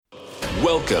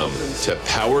Welcome to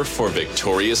Power for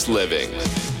Victorious Living.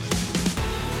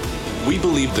 We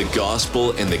believe the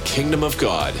gospel and the kingdom of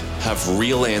God have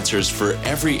real answers for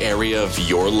every area of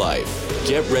your life.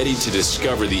 Get ready to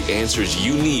discover the answers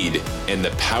you need and the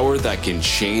power that can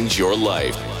change your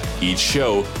life. Each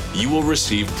show, you will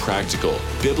receive practical,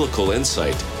 biblical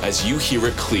insight as you hear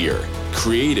a clear,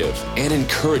 creative, and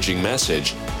encouraging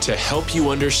message to help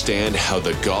you understand how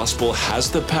the gospel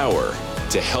has the power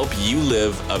to help you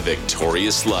live a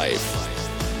victorious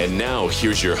life. And now,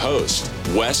 here's your host,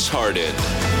 Wes Hardin.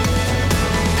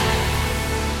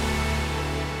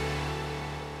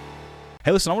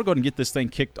 Hey, listen, I want to go ahead and get this thing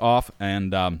kicked off,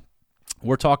 and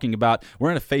we're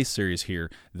in a faith series here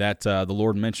that the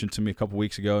Lord mentioned to me a couple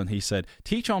weeks ago, and He said,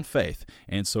 teach on faith.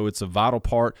 And so it's a vital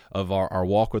part of our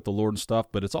walk with the Lord and stuff,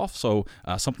 but it's also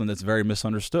something that's very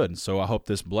misunderstood. And so I hope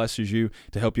this blesses you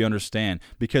to help you understand.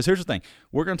 Because here's the thing,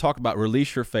 we're going to talk about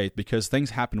release your faith because things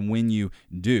happen when you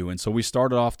do. And so we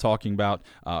started off talking about,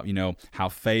 how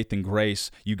faith and grace,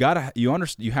 you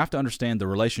have to understand the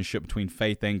relationship between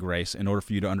faith and grace in order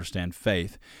for you to understand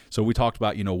faith. So we talked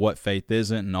about, what faith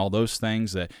isn't and all those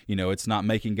things that, it's not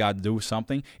making God do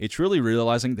something. It's really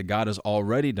realizing that God has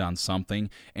already done something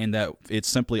and that it's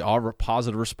simply our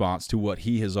positive response to what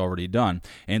He has already done.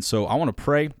 And so I want to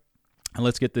pray and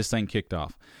let's get this thing kicked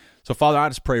off. So, Father, I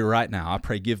just pray right now. I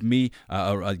pray, give me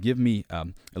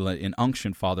an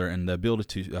unction, Father, and the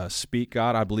ability to speak,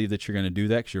 God. I believe that you're going to do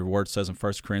that because your word says in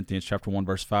 1 Corinthians chapter 1,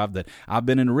 verse 5, that I've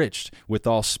been enriched with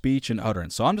all speech and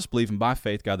utterance. So I'm just believing by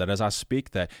faith, God, that as I speak,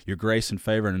 that your grace and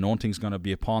favor and anointing is going to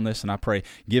be upon this. And I pray,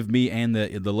 give me and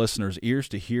the listeners ears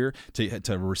to hear,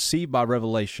 to receive by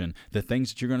revelation the things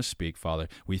that you're going to speak, Father.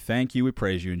 We thank you. We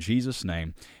praise you in Jesus'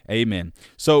 name. Amen.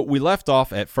 So we left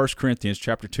off at 1 Corinthians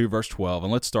chapter 2, verse 12,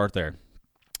 and let's start there.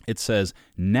 It says,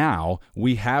 now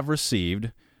we have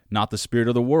received not the spirit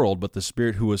of the world, but the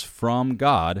Spirit who is from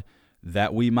God,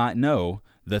 that we might know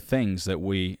the things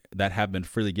that have been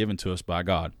freely given to us by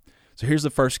God. So here's the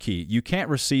first key. You can't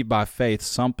receive by faith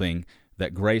something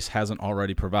that grace hasn't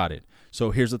already provided.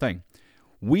 So here's the thing.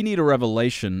 We need a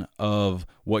revelation of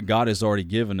what God has already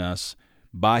given us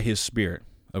by His Spirit,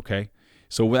 okay?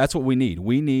 So that's what we need.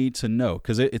 We need to know,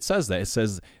 because it says that. It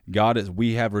says,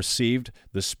 we have received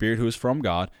the Spirit who is from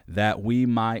God, that we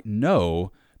might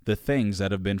know the things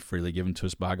that have been freely given to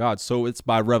us by God. So it's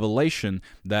by revelation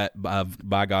that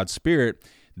by God's Spirit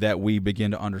that we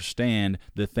begin to understand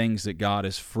the things that God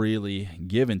has freely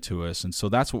given to us. And so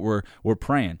that's what we're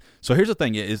praying. So here's the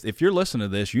thing, is if you're listening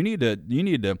to this, you need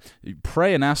to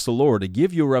pray and ask the Lord to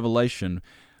give you a revelation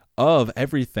of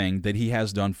everything that He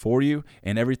has done for you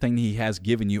and everything He has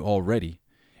given you already.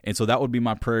 And so that would be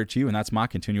my prayer to you, and that's my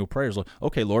continual prayers.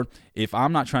 Okay, Lord, if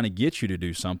I'm not trying to get you to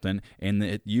do something and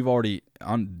that you've already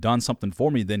done something for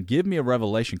me, then give me a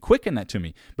revelation. Quicken that to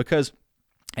me, because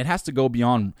it has to go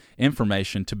beyond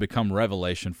information to become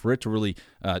revelation for it to really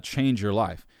change your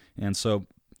life. And so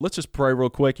let's just pray real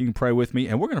quick. You can pray with me,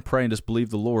 and we're going to pray and just believe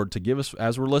the Lord to give us,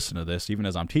 as we're listening to this, even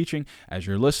as I'm teaching, as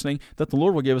you're listening, that the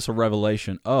Lord will give us a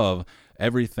revelation of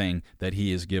everything that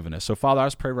He has given us. So, Father, I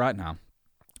just pray right now,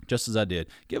 just as I did,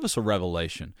 give us a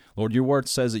revelation. Lord, your word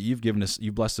says that you've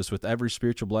blessed us with every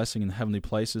spiritual blessing in the heavenly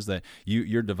places, that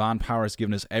your divine power has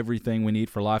given us everything we need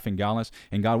for life and godliness.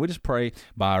 And God, we just pray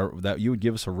that you would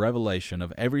give us a revelation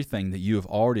of everything that you have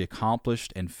already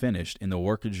accomplished and finished in the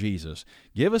work of Jesus.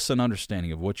 Give us an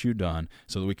understanding of what you've done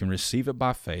so that we can receive it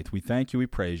by faith. We thank you, we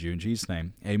praise you. In Jesus'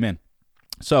 name, amen.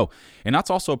 So, and that's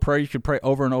also a prayer you could pray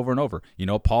over and over and over.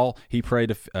 Paul, he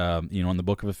prayed, in the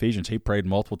book of Ephesians, he prayed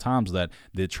multiple times that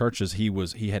the churches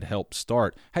he had helped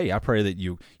start, hey, I pray that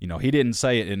he didn't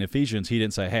say it in Ephesians, he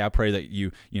didn't say, hey, I pray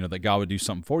that that God would do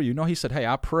something for you. No, he said, hey,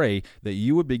 I pray that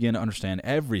you would begin to understand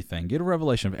everything, get a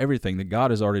revelation of everything that God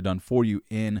has already done for you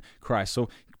in Christ. So,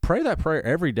 pray that prayer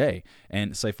every day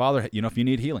and say, Father, if you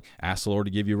need healing, ask the Lord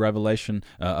to give you revelation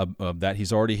of that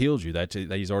He's already healed you, that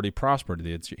He's already prospered,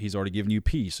 that He's already given you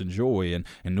peace and joy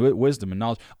and wisdom and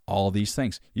knowledge, all these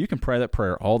things. You can pray that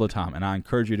prayer all the time, and I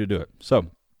encourage you to do it.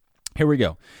 So here we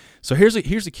go. So here's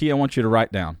the key I want you to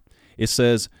write down. It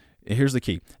says, here's the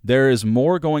key. There is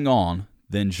more going on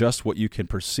than just what you can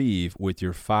perceive with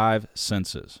your five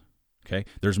senses. Okay,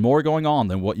 there's more going on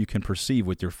than what you can perceive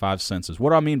with your five senses. What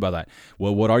do I mean by that?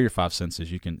 Well, what are your five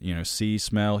senses? You can, see,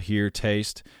 smell, hear,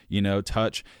 taste,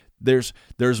 touch.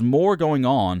 There's more going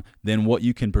on than what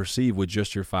you can perceive with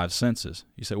just your five senses.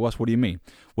 You say, Wes, what do you mean?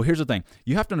 Well, here's the thing.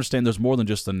 You have to understand there's more than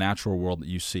just the natural world that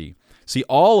you see. See,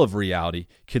 all of reality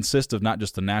consists of not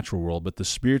just the natural world, but the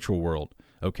spiritual world.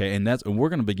 Okay, and we're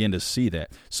going to begin to see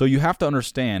that. So you have to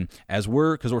understand, because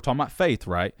we're talking about faith,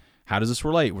 right? How does this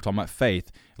relate? We're talking about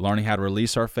faith, learning how to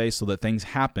release our faith so that things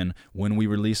happen when we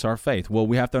release our faith. Well,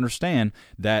 we have to understand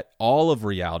that all of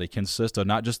reality consists of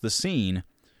not just the seen,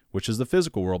 which is the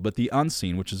physical world, but the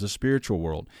unseen, which is the spiritual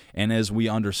world. And as we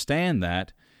understand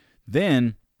that,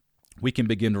 then we can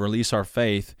begin to release our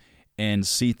faith and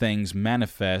see things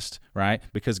manifest, right?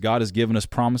 Because God has given us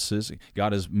promises.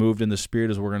 God has moved in the Spirit,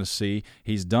 as we're going to see.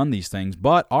 He's done these things.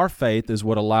 But our faith is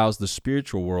what allows the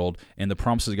spiritual world and the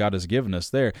promises God has given us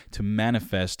there to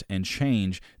manifest and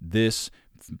change this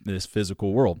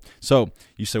physical world. So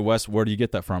you say, Wes, where do you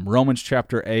get that from? Romans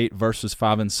chapter 8, verses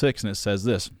 5 and 6, and it says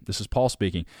this. This is Paul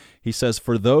speaking. He says,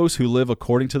 "For those who live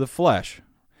according to the flesh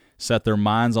set their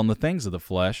minds on the things of the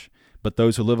flesh, but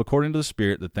those who live according to the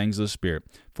Spirit, the things of the Spirit.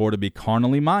 For to be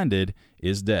carnally minded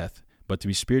is death, but to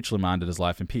be spiritually minded is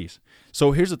life and peace."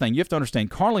 So here's the thing. You have to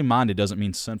understand, carnally minded doesn't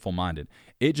mean sinful minded.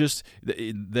 It just,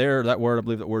 that word, I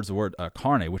believe that word's the word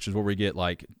carne, which is where we get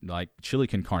like chili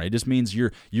con carne. It just means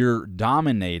you're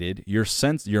dominated,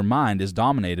 your mind is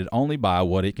dominated only by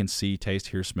what it can see, taste,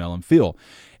 hear, smell, and feel.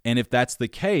 And if that's the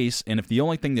case, and if the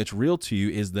only thing that's real to you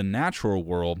is the natural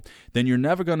world, then you're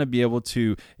never going to be able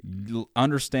to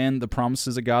understand the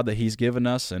promises of God that He's given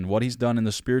us and what He's done in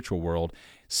the spiritual world.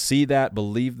 See that,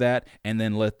 believe that, and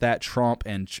then let that trump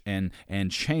and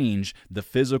change the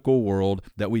physical world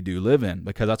that we do live in.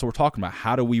 Because that's what we're talking about.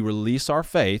 How do we release our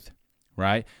faith,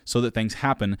 right, so that things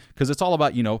happen? Because it's all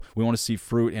about, we want to see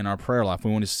fruit in our prayer life.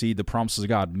 We want to see the promises of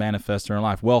God manifest in our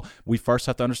life. Well, we first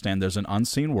have to understand there's an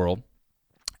unseen world.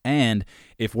 And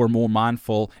if we're more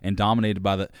mindful and dominated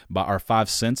by our five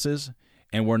senses,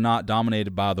 and we're not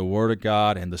dominated by the Word of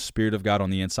God and the Spirit of God on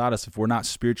the inside of us, if we're not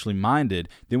spiritually minded,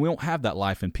 then we won't have that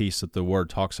life and peace that the Word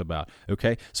talks about,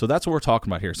 okay? So that's what we're talking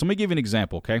about here. So let me give you an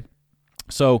example, okay?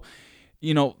 So,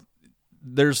 because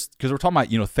we're talking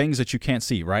about, things that you can't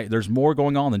see, right? There's more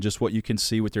going on than just what you can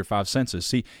see with your five senses.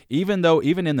 See, even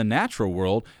in the natural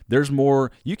world, there's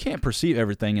more, you can't perceive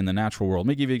everything in the natural world.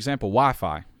 Let me give you an example,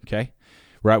 Wi-Fi, okay?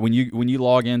 Right, when you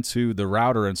log into the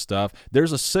router and stuff,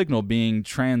 there's a signal being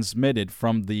transmitted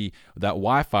from that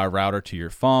Wi-Fi router to your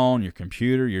phone, your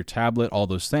computer, your tablet, all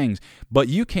those things, but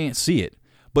you can't see it.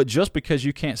 But just because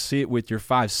you can't see it with your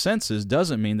five senses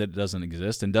doesn't mean that it doesn't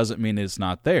exist and doesn't mean that it's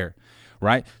not there,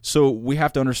 right? So we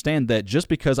have to understand that just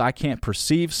because I can't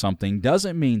perceive something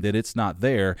doesn't mean that it's not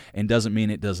there and doesn't mean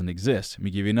it doesn't exist. Let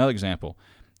me give you another example.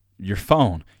 Your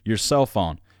phone, your cell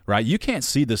phone. Right? You can't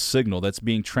see the signal that's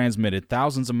being transmitted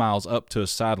thousands of miles up to a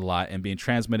satellite and being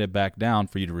transmitted back down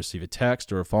for you to receive a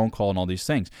text or a phone call and all these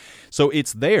things. So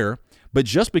it's there, but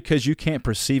just because you can't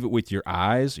perceive it with your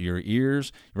eyes, your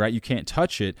ears, right? You can't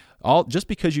touch it. Just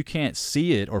because you can't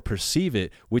see it or perceive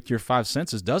it with your five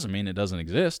senses doesn't mean it doesn't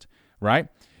exist, right?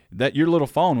 That your little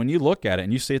phone, when you look at it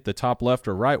and you see at the top left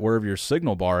or right, wherever your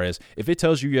signal bar is, if it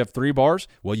tells you have 3 bars,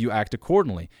 well, you act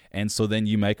accordingly. And so then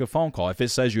you make a phone call. If it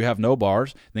says you have no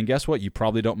bars, then guess what? You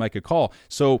probably don't make a call.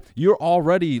 So you've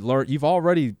already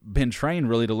been trained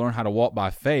really to learn how to walk by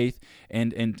faith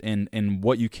and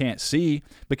what you can't see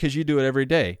because you do it every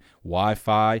day.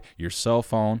 Wi-Fi, your cell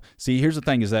phone. See, here's the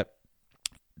thing is that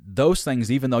those things,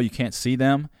 even though you can't see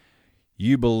them,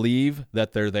 you believe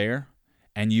that they're there.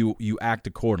 And you act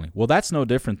accordingly. Well, that's no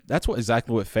different. That's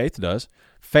exactly what faith does.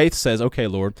 Faith says, okay,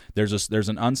 Lord, there's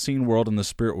an unseen world in the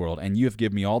spirit world, and you have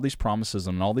given me all these promises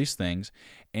and all these things.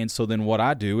 And so then what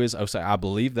I do is I say, I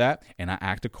believe that, and I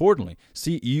act accordingly.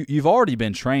 See, you've already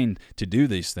been trained to do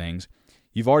these things.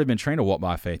 You've already been trained to walk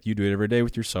by faith. You do it every day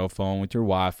with your cell phone, with your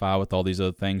Wi-Fi, with all these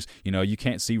other things. You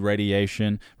can't see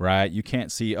radiation, right? You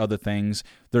can't see other things.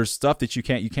 There's stuff that you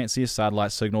can't see a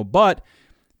satellite signal, but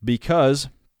because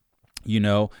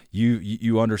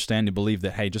you understand and believe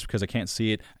that, hey, just because I can't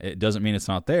see it, it doesn't mean it's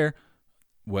not there.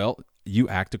 Well, you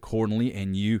act accordingly,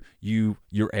 and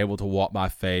you're able to walk by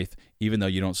faith even though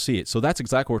you don't see it. So that's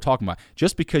exactly what we're talking about.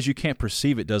 Just because you can't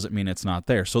perceive it doesn't mean it's not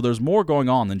there. So there's more going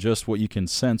on than just what you can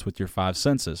sense with your five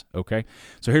senses, okay?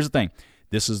 So here's the thing.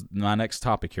 This is my next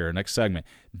topic here, next segment.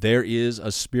 There is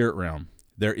a spirit realm.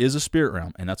 There is a spirit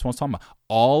realm, and that's what I'm talking about.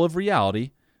 All of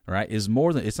reality, right, is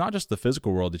more than, it's not just the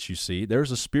physical world that you see.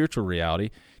 There's a spiritual reality,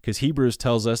 because Hebrews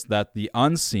tells us that the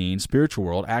unseen spiritual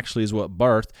world actually is what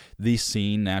birthed the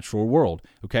seen natural world,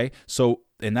 okay? So,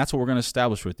 and that's what we're going to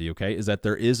establish with you, okay, is that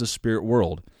there is a spirit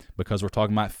world, because we're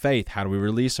talking about faith. How do we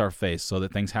release our faith so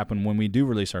that things happen when we do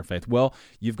release our faith? Well,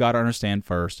 you've got to understand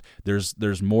first,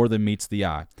 there's more than meets the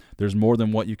eye. There's more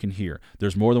than what you can hear.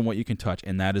 There's more than what you can touch,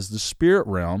 and that is the spirit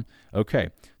realm.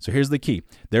 Okay, so here's the key.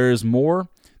 There is more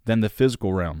than the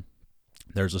physical realm.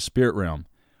 There's a spirit realm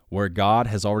where God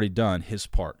has already done his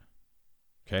part.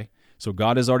 Okay? So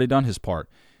God has already done his part.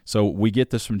 So we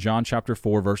get this from John chapter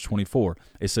 4, verse 24.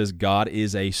 It says, God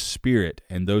is a spirit,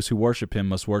 and those who worship him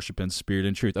must worship in spirit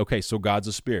and truth. Okay, so God's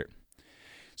a spirit.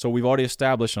 So we've already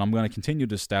established, and I'm going to continue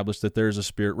to establish, that there is a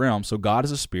spirit realm. So God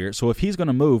is a spirit. So if he's going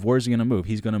to move, where is he going to move?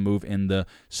 He's going to move in the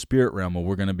spirit realm. Well,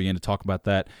 we're going to begin to talk about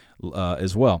that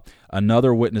as well.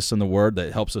 Another witness in the Word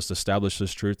that helps us establish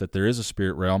this truth that there is a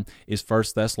spirit realm is 1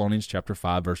 Thessalonians chapter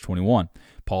 5, verse 21.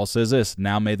 Paul says this,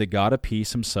 now may the God of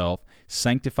peace himself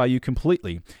sanctify you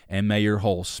completely, and may your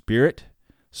whole spirit,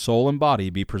 soul, and body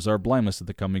be preserved blameless at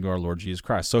the coming of our Lord Jesus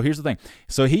Christ. So here's the thing.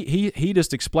 So he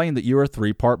just explained that you're a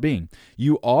three-part being.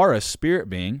 You are a spirit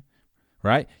being,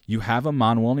 right? You have a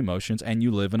mind, will, and emotions, and you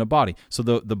live in a body. So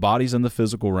the body's in the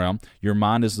physical realm, your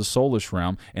mind is the soulish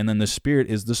realm, and then the spirit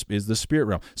is the spirit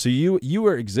realm. So you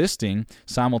are existing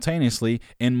simultaneously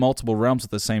in multiple realms at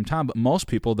the same time, but most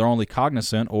people, they're only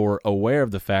cognizant or aware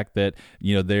of the fact that,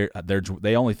 you know,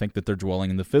 they only think that they're dwelling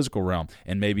in the physical realm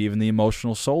and maybe even the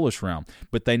emotional soulish realm,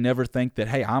 but they never think that,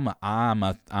 hey, I'm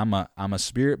a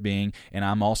spirit being, and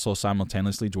I'm also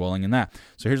simultaneously dwelling in that.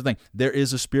 So here's the thing. There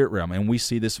is a spirit realm, and we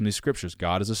see this in these scriptures.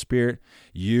 God is a spirit.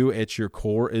 You at your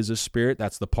core is a spirit.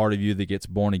 That's the part of you that gets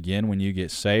born again when you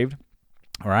get saved.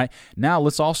 All right. Now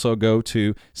let's also go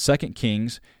to 2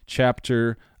 Kings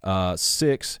chapter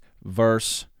 6,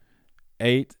 verse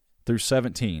 8 through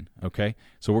 17. Okay.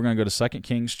 So we're going to go to 2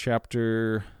 Kings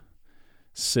chapter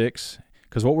 6,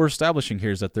 because what we're establishing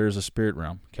here is that there is a spirit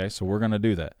realm. Okay. So we're going to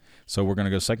do that. So we're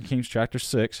going to go 2 Kings chapter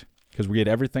 6, because we get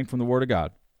everything from the Word of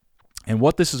God. And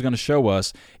what this is going to show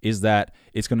us is that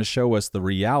it's going to show us the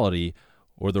reality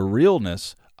or the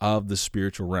realness of the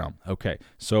spiritual realm. Okay,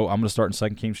 so I'm going to start in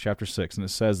 2 Kings chapter 6, and it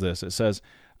says this. It says,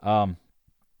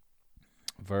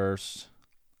 verse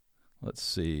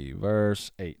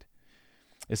 8.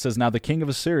 It says, now the king of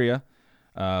Assyria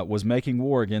was making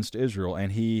war against Israel,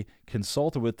 and he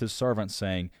consulted with his servants,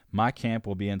 saying, my camp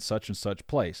will be in such and such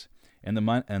place. And the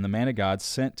man of God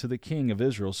sent to the king of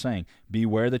Israel, saying,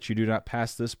 beware that you do not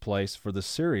pass this place, for the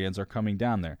Syrians are coming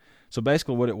down there. So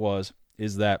basically what it was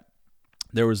is that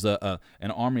there was an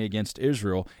army against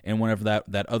Israel, and whenever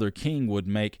that other king would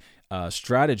make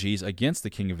strategies against the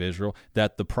king of Israel,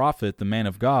 that the prophet, the man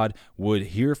of God, would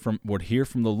hear from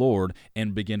the Lord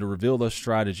and begin to reveal those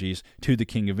strategies to the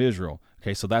king of Israel.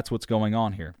 Okay, so that's what's going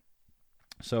on here.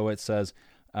 So it says,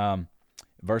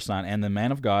 verse 9, and the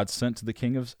man of God sent to the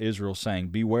king of Israel, saying,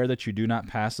 beware that you do not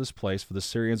pass this place, for the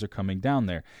Syrians are coming down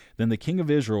there. Then the king of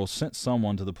Israel sent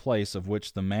someone to the place of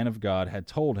which the man of God had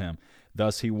told him.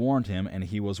 Thus he warned him, and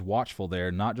he was watchful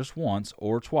there, not just once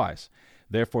or twice.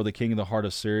 Therefore the king of the heart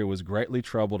of Syria was greatly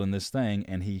troubled in this thing,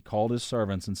 and he called his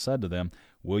servants and said to them,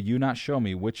 will you not show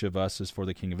me which of us is for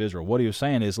the king of Israel? What he was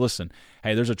saying is, listen,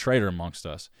 hey, there's a traitor amongst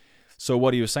us. So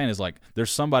what he was saying is, like, there's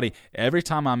somebody, every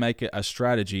time I make a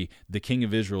strategy, the king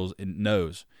of Israel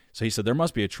knows. So he said, there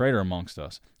must be a traitor amongst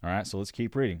us. All right, so let's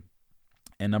keep reading.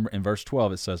 In verse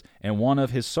 12 it says, and one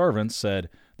of his servants said,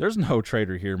 there's no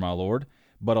traitor here, my lord.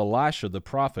 But Elisha the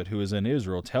prophet who is in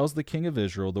Israel tells the king of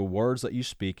Israel the words that you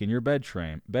speak in your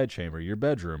bedchamber, your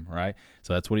bedroom, right?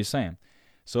 So that's what he's saying.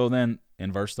 So then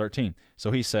in verse 13,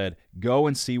 so he said, go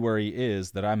and see where he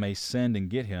is, that I may send and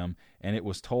get him. And it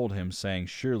was told him, saying,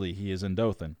 surely he is in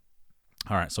Dothan.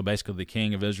 All right, so basically the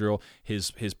king of Israel,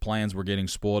 his plans were getting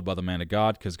spoiled by the man of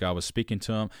God because God was speaking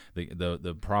to him.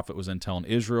 The prophet was then telling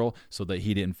Israel so that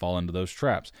he didn't fall into those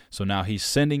traps. So now he's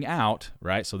sending out,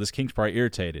 right? So this king's probably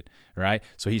irritated, right?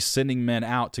 So he's sending men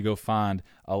out to go find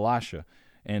Elisha.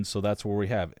 And so that's where we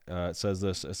have. It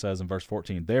says in verse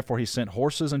 14, therefore he sent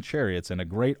horses and chariots and a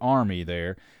great army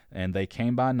there, and they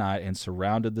came by night and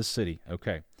surrounded the city.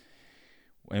 Okay.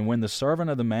 And when the servant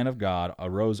of the man of God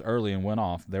arose early and went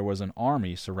off, there was an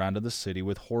army surrounded the city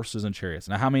with horses and chariots.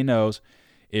 Now, how many knows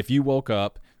if you woke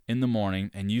up in the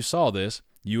morning and you saw this,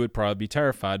 you would probably be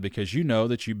terrified because you know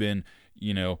that you've been,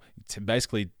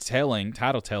 basically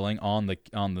title telling on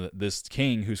this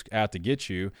king who's out to get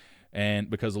you. And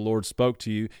because the Lord spoke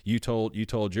to you, you told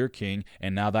your king,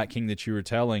 and now that king that you were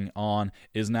telling on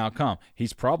is now come.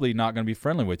 He's probably not going to be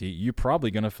friendly with you. You're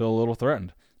probably going to feel a little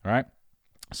threatened, all right?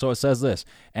 So it says this,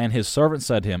 and his servant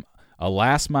said to him,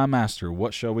 alas, my master,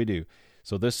 what shall we do?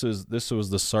 So this was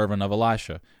the servant of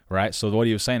Elisha, right? So what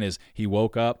he was saying is he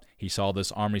woke up, he saw this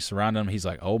army surrounding him. He's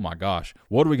like, oh my gosh,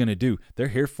 what are we going to do? They're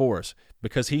here for us.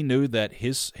 Because he knew that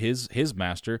his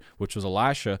master, which was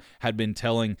Elisha, had been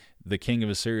telling the king of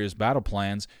Assyria's battle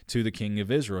plans to the king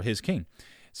of Israel, his king.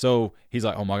 So he's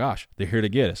like, oh my gosh, they're here to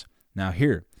get us. Now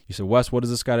here, you said, Wes, what does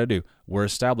this got to do? We're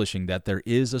establishing that there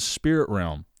is a spirit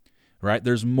realm. right?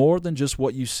 There's more than just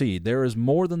what you see. There is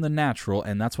more than the natural,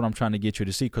 and that's what I'm trying to get you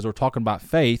to see, because we're talking about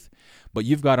faith, but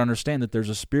you've got to understand that there's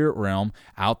a spirit realm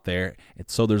out there,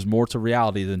 so there's more to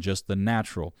reality than just the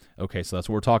natural. Okay, so that's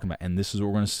what we're talking about, and this is what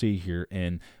we're going to see here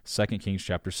in 2 Kings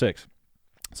chapter 6.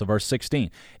 So verse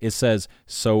 16, it says,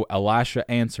 "So Elisha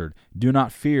answered, 'Do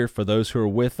not fear, for those who are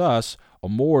with us are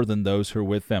more than those who are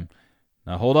with them.'"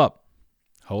 Now hold up.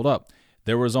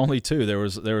 There was only two. There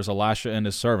was Elisha and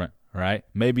his servant, right?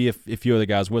 Maybe a few other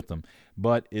guys with them.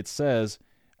 But it says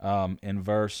in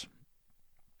verse,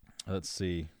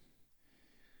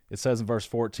 it says in verse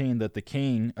 14 that the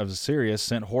king of Assyria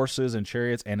sent horses and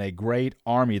chariots and a great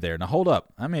army there. Now hold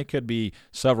up. I mean, it could be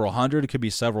several hundred, it could be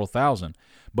several thousand.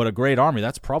 But a great army,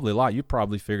 that's probably a lot. You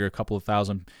probably figure a couple of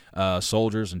thousand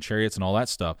soldiers and chariots and all that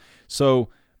stuff. So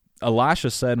Elisha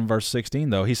said in verse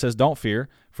 16, though, he says, "Don't fear,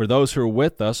 for those who are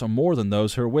with us are more than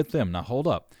those who are with them." Now hold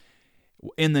up.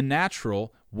 In the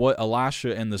natural, what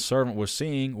Elisha and the servant were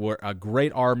seeing were a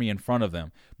great army in front of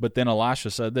them. But then Elisha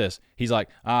said this. He's like,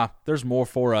 there's more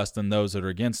for us than those that are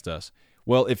against us.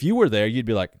 Well, if you were there, you'd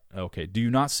be like, okay, do you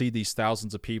not see these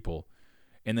thousands of people?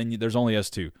 And then there's only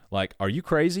us two. Like, are you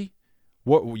crazy?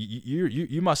 What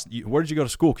you must? Where did you go to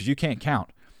school? Because you can't count,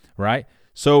 right?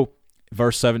 So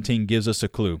verse 17 gives us a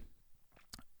clue.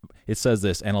 It says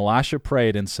this, "And Elisha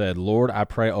prayed and said, 'Lord, I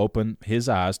pray open his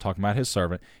eyes,'" talking about his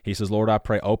servant. He says, "Lord, I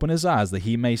pray open his eyes that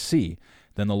he may see."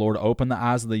 Then the Lord opened the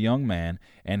eyes of the young man,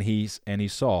 and he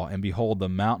saw, and behold, the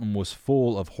mountain was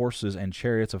full of horses and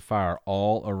chariots of fire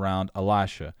all around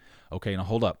Elisha. Okay, now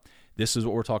hold up. This is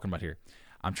what we're talking about here.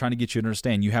 I'm trying to get you to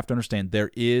understand. You have to understand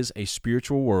there is a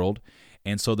spiritual world,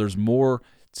 and so there's more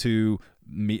to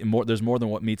there's more than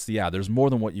what meets the eye. There's more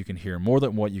than what you can hear, more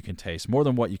than what you can taste, more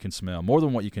than what you can smell, more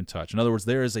than what you can touch. In other words,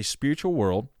 there is a spiritual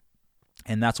world,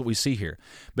 and that's what we see here.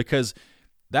 Because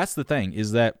that's the thing,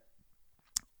 is that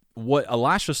what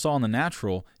Elisha saw in the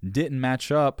natural didn't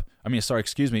match up.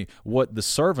 What the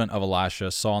servant of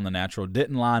Elisha saw in the natural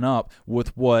didn't line up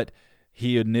with what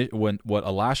what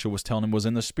Elisha was telling him was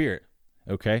in the spirit.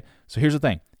 Okay? So here's the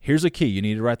thing. Here's a key. You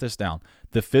need to write this down.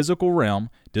 The physical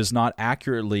realm does not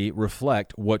accurately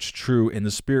reflect what's true in the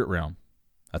spirit realm.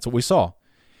 That's what we saw.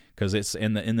 Because it's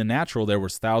in the natural, there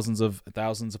was thousands of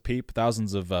people,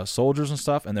 thousands of soldiers and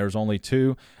stuff, and there was only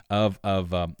two of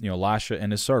Elisha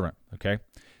and his servant. Okay,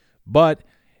 but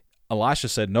Elisha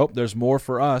said, "Nope, there's more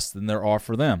for us than there are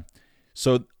for them."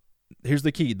 So here's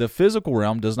the key: the physical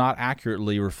realm does not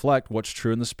accurately reflect what's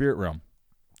true in the spirit realm.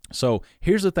 So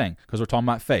here's the thing, because we're talking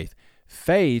about faith.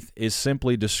 Faith is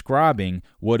simply describing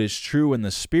what is true in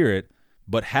the spirit,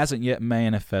 but hasn't yet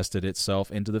manifested itself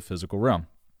into the physical realm.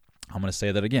 I'm going to say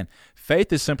that again.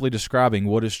 Faith is simply describing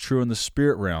what is true in the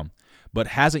spirit realm, but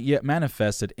hasn't yet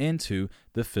manifested into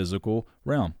the physical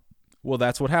realm. Well,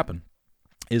 that's what happened.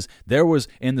 There was,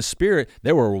 in the spirit,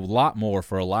 there were a lot more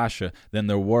for Elisha than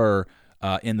there were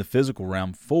in the physical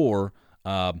realm for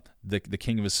the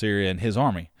king of Assyria and his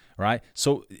army. Right?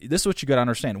 So this is what you got to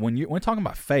understand. When talking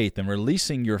about faith and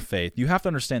releasing your faith, you have to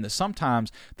understand that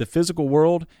sometimes the physical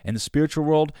world and the spiritual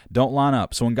world don't line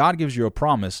up. So when God gives you a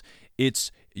promise,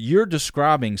 you're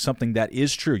describing something that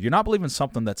is true. You're not believing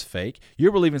something that's fake.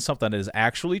 You're believing something that is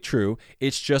actually true.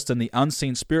 It's just in the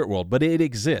unseen spirit world, but it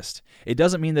exists. It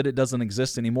doesn't mean that it doesn't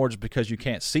exist anymore just because you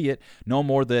can't see it, no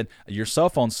more than your cell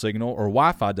phone signal or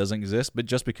Wi-Fi doesn't exist, but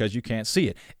just because you can't see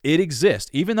it. It exists.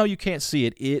 Even though you can't see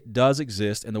it, it does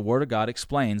exist, and the Word of God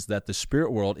explains that the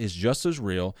spirit world is just as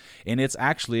real, and it's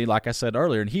actually, like I said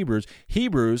earlier in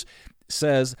Hebrews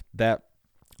says that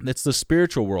it's the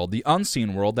spiritual world, the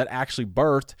unseen world, that actually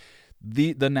birthed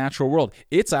the natural world.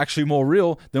 It's actually more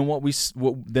real than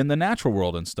than the natural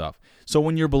world and stuff. So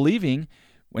when you're believing,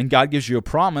 when God gives you a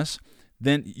promise,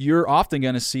 then you're often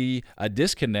going to see a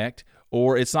disconnect,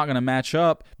 or it's not going to match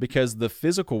up, because the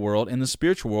physical world and the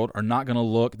spiritual world are not going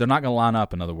to they're not going to line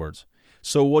up, in other words.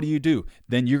 So what do?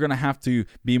 Then you're going to have to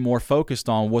be more focused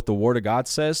on what the Word of God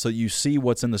says, so you see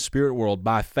what's in the spirit world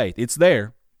by faith. It's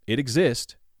there. It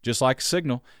exists. Just like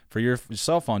signal for your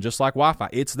cell phone, just like Wi-Fi.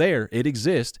 It's there. It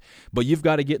exists. But you've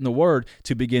got to get in the Word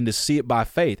to begin to see it by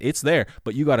faith. It's there,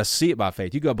 but you got to see it by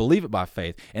faith. You got to believe it by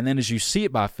faith. And then as you see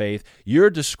it by faith, you're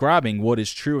describing what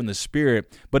is true in the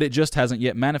Spirit, but it just hasn't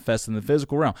yet manifested in the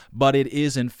physical realm. But it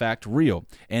is, in fact, real.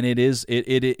 And it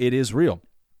is real.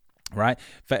 Right?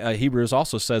 Hebrews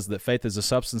also says that faith is the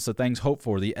substance of things hoped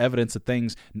for, the evidence of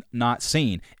things not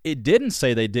seen. It didn't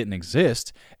say they didn't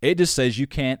exist. It just says you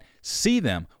can't see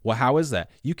them. Well, how is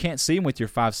that? You can't see them with your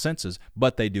five senses,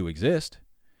 but they do exist.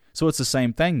 So it's the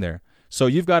same thing there. So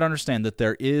you've got to understand that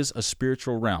there is a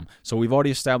spiritual realm. So we've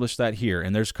already established that here,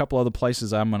 and there's a couple other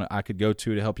places I could go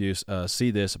to help you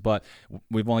see this, but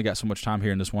we've only got so much time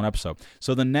here in this one episode.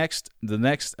 So the next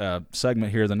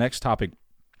segment here, the next topic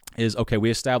is, okay, we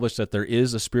established that there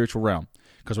is a spiritual realm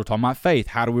because we're talking about faith.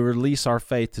 How do we release our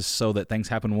faith so that things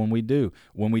happen when we do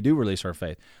release our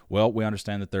faith? Well, we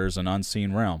understand that there's an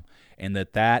unseen realm and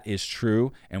that is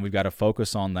true, and we've got to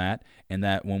focus on that, and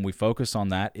that when we focus on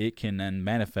that, it can then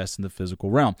manifest in the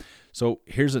physical realm. So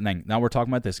here's the thing. Now we're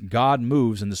talking about this. God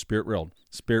moves in the spirit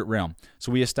realm.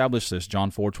 So we established this,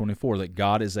 John 4:24, that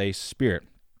God is a spirit.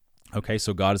 Okay,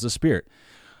 so God is a spirit.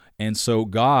 And so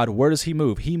God, where does he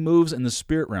move? He moves in the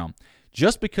spirit realm.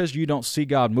 Just because you don't see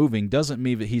God moving doesn't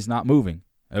mean that he's not moving,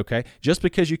 okay? Just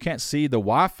because you can't see the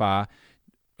Wi-Fi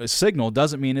signal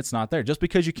doesn't mean it's not there. Just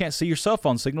because you can't see your cell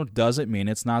phone signal doesn't mean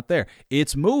it's not there.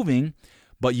 It's moving,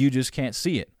 but you just can't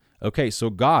see it. Okay, so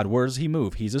God, where does he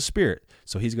move? He's a spirit,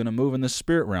 so he's going to move in the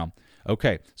spirit realm.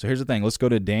 Okay, so here's the thing. Let's go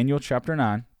to Daniel chapter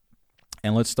 9,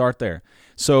 and let's start there.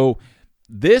 So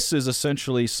this is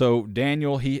essentially, so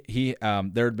Daniel,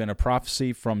 there had been a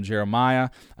prophecy from Jeremiah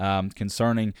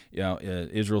concerning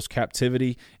Israel's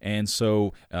captivity, and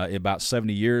so about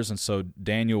 70 years, and so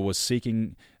Daniel was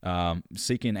seeking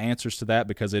answers to that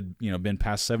because it been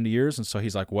past 70 years, and so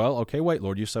he's like, well, okay, wait,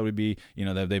 Lord, you said we'd be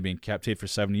that they've been captive for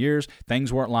 70 years.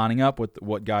 Things weren't lining up with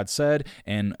what God said,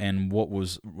 and what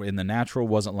was in the natural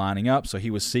wasn't lining up. So he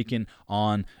was seeking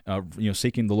the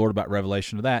Lord about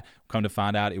revelation of that. Come to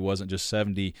find out, it wasn't just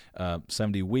 70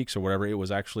 weeks or whatever. It was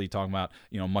actually talking about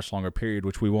a much longer period,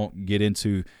 which we won't get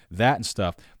into that and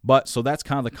stuff. But so that's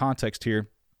kind of the context here,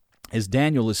 is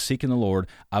Daniel is seeking the Lord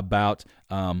about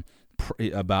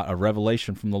a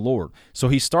revelation from the Lord. So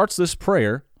he starts this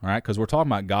prayer, all right, because we're talking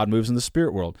about God moves in the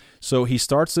spirit world. So he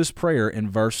starts this prayer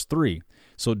in verse 3.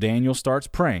 So Daniel starts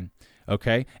praying,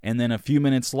 okay, and then a few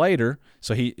minutes later,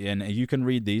 and you can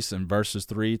read these in verses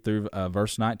 3 through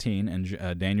verse 19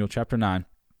 in Daniel chapter 9.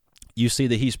 You see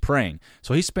that he's praying.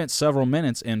 So he spent several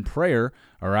minutes in prayer,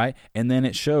 all right, and then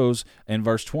it shows in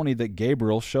verse 20 that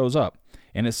Gabriel shows up.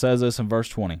 And it says this in verse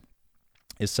 20.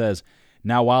 It says,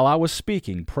 "Now while I was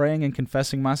speaking, praying and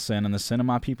confessing my sin and the sin of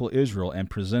my people Israel, and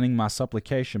presenting my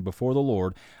supplication before the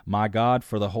Lord, my God,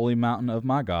 for the holy mountain of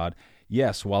my God,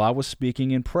 yes, while I was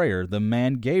speaking in prayer, the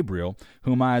man Gabriel,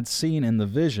 whom I had seen in the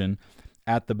vision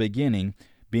at the beginning,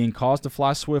 being caused to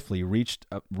fly swiftly, reached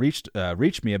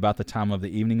me about the time of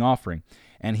the evening offering.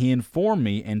 And he informed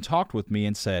me and talked with me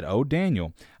and said, 'O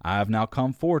Daniel, I have now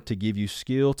come forth to give you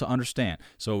skill to understand.'"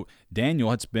 So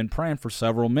Daniel had been praying for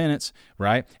several minutes,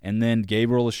 right? And then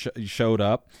Gabriel showed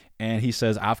up, and he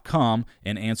says, "I've come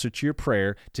in answer to your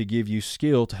prayer to give you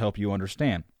skill to help you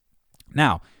understand."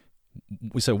 Now,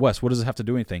 we said, Wes, what does it have to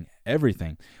do with anything?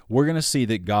 Everything. We're going to see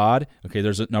that God, okay,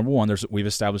 we've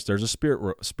established there's a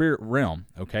spirit realm,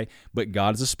 okay? But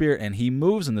God is a spirit, and he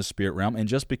moves in the spirit realm, and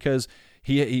just because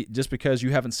just because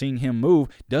you haven't seen him move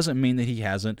doesn't mean that he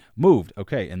hasn't moved,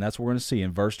 okay? And that's what we're going to see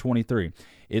in verse 23.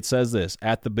 It says this,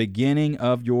 "At the beginning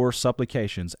of your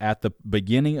supplications, at the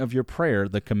beginning of your prayer,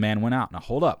 the command went out." Now,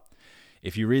 hold up.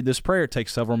 If you read this prayer, it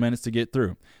takes several minutes to get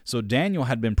through. So Daniel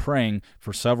had been praying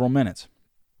for several minutes.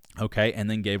 Okay, and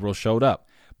then Gabriel showed up.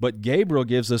 But Gabriel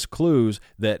gives us clues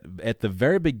that at the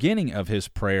very beginning of his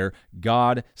prayer,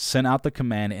 God sent out the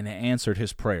command and answered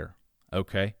his prayer.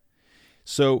 Okay?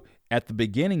 So at the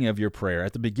beginning of your prayer,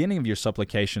 at the beginning of your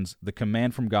supplications, the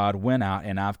command from God went out,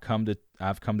 and I've come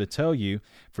to tell you,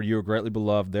 for you are greatly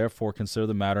beloved, therefore consider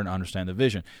the matter and understand the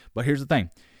vision. But here's the thing.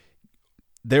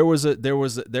 There was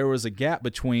a gap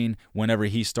between whenever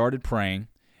he started praying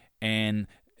and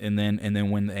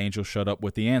then when the angel showed up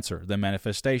with the answer, the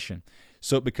manifestation.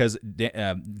 So because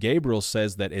Gabriel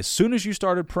says that as soon as you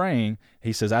started praying,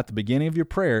 he says at the beginning of your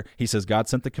prayer, he says God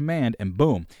sent the command, and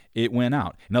boom, it went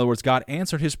out. In other words, God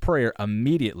answered his prayer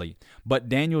immediately. But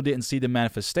Daniel didn't see the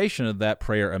manifestation of that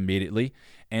prayer immediately,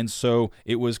 and so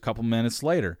it was a couple minutes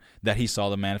later that he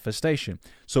saw the manifestation.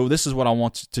 So this is what I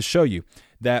want to show you.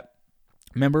 That,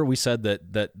 remember, we said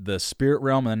that the spirit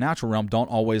realm and the natural realm don't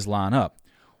always line up.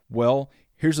 Well,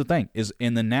 here's the thing, is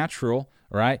in the natural,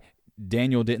 right,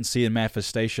 Daniel didn't see a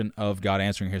manifestation of God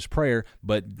answering his prayer,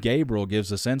 but Gabriel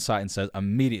gives us insight and says,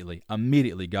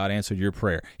 immediately God answered your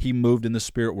prayer. He moved in the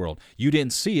spirit world. You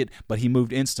didn't see it, but he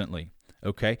moved instantly.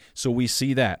 Okay, so we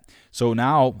see that. So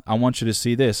now I want you to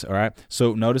see this, all right?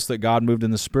 So notice that God moved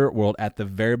in the spirit world at the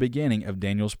very beginning of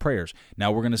Daniel's prayers.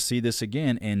 Now we're going to see this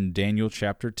again in Daniel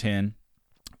chapter 10,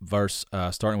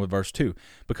 starting with verse 2,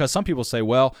 because some people say,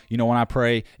 well, when I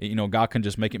pray, God can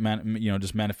just make it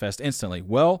just manifest instantly.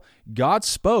 Well, God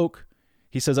spoke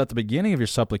He says at the beginning of your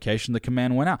supplication, the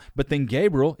command went out. But then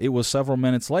Gabriel, it was several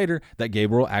minutes later that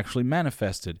Gabriel actually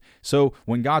manifested. So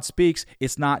when God speaks,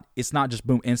 it's not just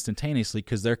boom instantaneously,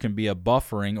 because there can be a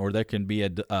buffering, or there can be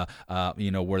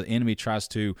where the enemy tries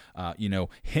to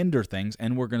hinder things,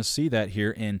 and we're going to see that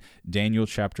here in Daniel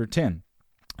chapter 10.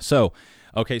 So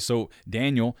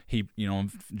Daniel,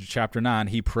 in chapter 9,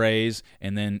 he prays,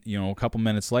 and then, a couple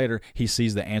minutes later, he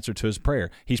sees the answer to his prayer.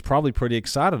 He's probably pretty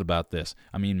excited about this.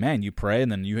 I mean, man, you pray,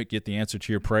 and then you get the answer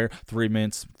to your prayer 3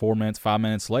 minutes, 4 minutes, 5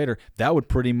 minutes later. That would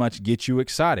pretty much get you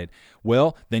excited.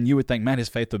 Well, then you would think, man, his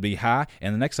faith would be high,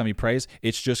 and the next time he prays,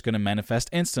 it's just going to manifest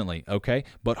instantly, okay?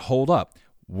 But hold up.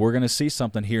 We're going to see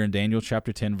something here in Daniel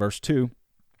chapter 10, verse 2.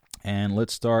 And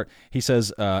let's start. He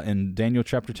says in Daniel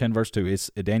chapter 10, verse 2,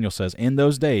 Daniel says, "In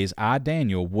those days, I,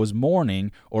 Daniel, was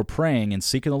mourning or praying and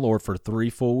seeking the Lord for 3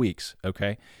 full weeks."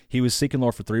 Okay? He was seeking the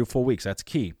Lord for 3 full weeks. That's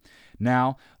key.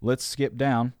 Now, let's skip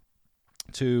down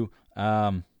to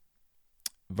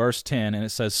verse 10, and it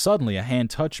says, "Suddenly a hand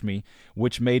touched me,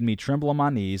 which made me tremble on my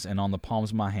knees and on the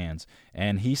palms of my hands.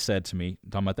 And he said to me,"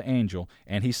 talking about the angel,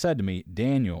 "and he said to me,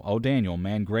 Daniel, O Daniel,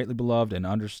 man greatly beloved, and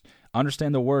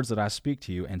understand the words that I speak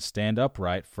to you, and stand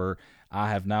upright, for I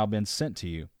have now been sent to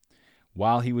you."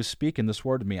 While he was speaking this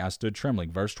word to me, I stood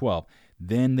trembling. Verse 12,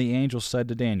 "Then the angel said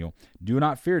to Daniel, Do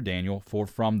not fear, Daniel, for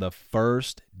from the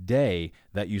first day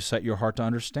that you set your heart to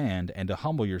understand and to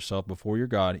humble yourself before your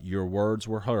God, your words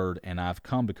were heard, and I have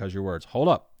come because of your words." Hold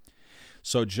up.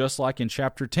 So just like in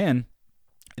chapter 10,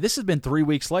 this has been 3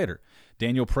 weeks later.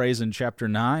 Daniel prays in chapter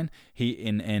 9. He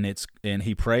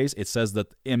prays. It says that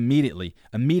immediately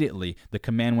the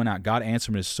command went out. God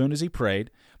answered him as soon as he prayed,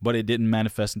 but it didn't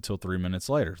manifest until 3 minutes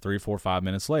later, 3, 4, 5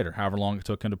 minutes later, however long it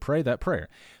took him to pray that prayer.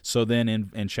 So then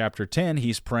in chapter 10,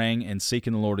 he's praying and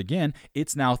seeking the Lord again.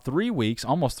 It's now 3 weeks,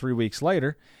 almost 3 weeks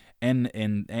later, and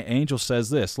an angel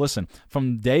says this. Listen,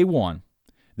 from day one,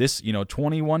 this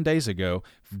 21 days ago,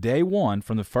 day one,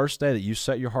 from the first day that you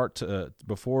set your heart to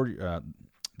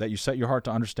that you set your heart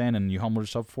to understand and you humble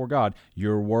yourself before God,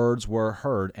 your words were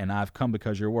heard, and I've come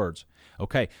because of your words.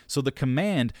 Okay, so the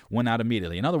command went out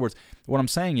immediately. In other words, what I'm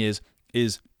saying is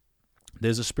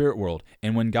there's a spirit world,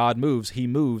 and when God moves, he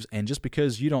moves, and just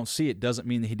because you don't see it doesn't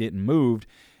mean that he didn't move.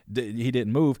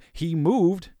 He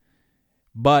moved,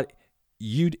 but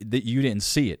you didn't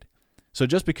see it. So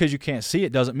just because you can't see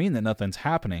it doesn't mean that nothing's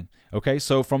happening. Okay,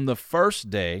 so from the first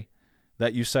day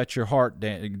that you set your heart,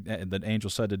 the angel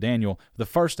said to Daniel, the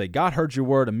first day, God heard your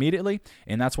word immediately,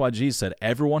 and that's why Jesus said,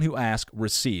 everyone who asks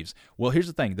receives. Well, here's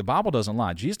the thing. The Bible doesn't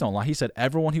lie. Jesus don't lie. He said,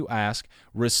 everyone who asks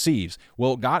receives.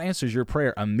 Well, God answers your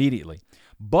prayer immediately.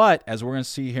 But, as we're going to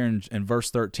see here in verse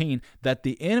 13, that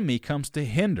the enemy comes to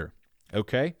hinder.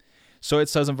 Okay? So it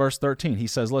says in verse 13, he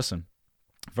says, listen,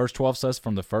 verse 12 says,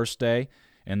 from the first day,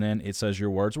 and then it says,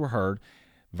 your words were heard.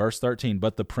 Verse 13,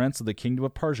 but the prince of the kingdom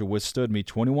of Persia withstood me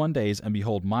 21 days, and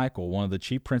behold, Michael, one of the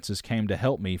chief princes, came to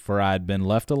help me, for I had been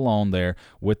left alone there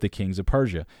with the kings of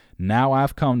Persia. Now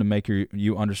I've come to make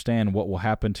you understand what will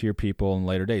happen to your people in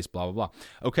later days, blah, blah, blah.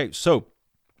 Okay, so,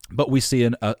 but we see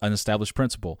an established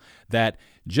principle that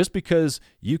just because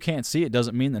you can't see it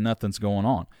doesn't mean that nothing's going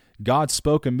on. God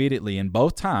spoke immediately in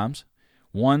both times.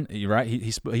 One, right?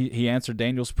 He answered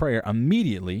Daniel's prayer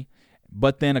immediately.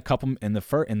 But then in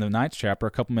the ninth chapter,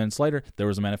 a couple minutes later, there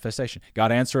was a manifestation. God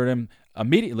answered him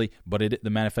immediately, but the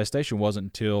manifestation wasn't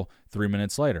until 3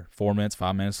 minutes later, 4 minutes,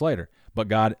 5 minutes later. But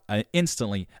God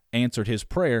instantly answered his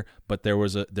prayer, but there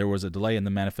was a delay in the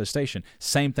manifestation.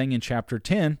 Same thing in chapter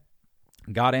 10.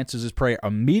 God answers his prayer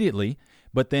immediately,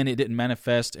 but then it didn't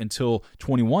manifest until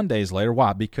 21 days later.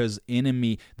 Why? Because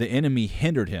the enemy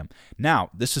hindered him. Now,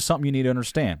 this is something you need to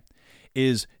understand,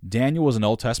 is Daniel was an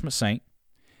Old Testament saint.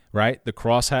 Right? The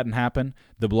cross hadn't happened.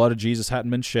 The blood of Jesus hadn't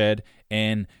been shed.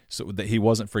 And so that he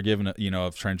wasn't forgiven,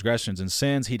 of transgressions and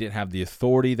sins. He didn't have the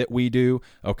authority that we do.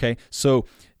 Okay? So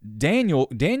Daniel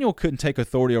couldn't take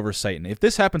authority over Satan. If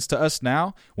this happens to us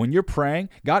now, when you're praying,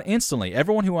 God instantly,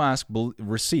 everyone who asks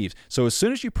receives. So as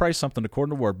soon as you pray something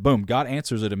according to the word, boom, God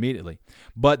answers it immediately.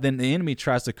 But then the enemy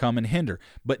tries to come and hinder.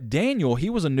 But Daniel, he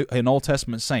was an Old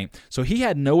Testament saint. So he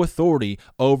had no authority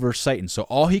over Satan. So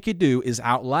all he could do is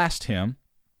outlast him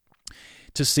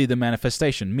to see the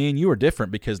manifestation. Me and you are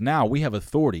different because now we have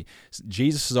authority.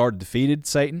 Jesus has already defeated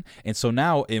Satan, and so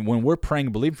now when we're praying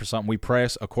and believing for something, we pray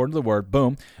according to the word.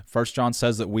 Boom. 1 John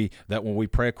says that when we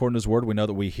pray according to his word, we know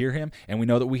that we hear him, and we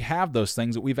know that we have those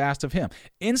things that we've asked of him.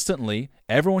 Instantly,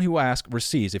 everyone who asks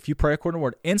receives. If you pray according to the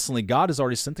word, instantly God has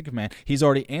already sent the command. He's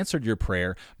already answered your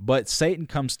prayer, but Satan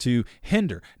comes to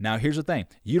hinder. Now, here's the thing.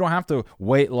 You don't have to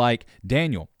wait like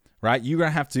Daniel. right? You're going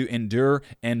to have to endure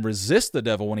and resist the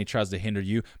devil when he tries to hinder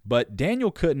you. But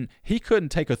Daniel couldn't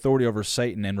take authority over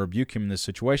Satan and rebuke him in this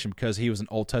situation because he was an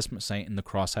Old Testament saint and the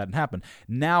cross hadn't happened.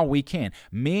 Now we can.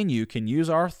 Me and you can use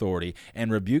our authority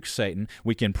and rebuke Satan.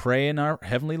 We can pray in our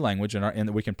heavenly language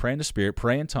and we can pray in the Spirit,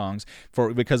 pray in tongues,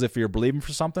 because if you're believing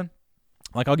for something,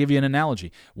 like I'll give you an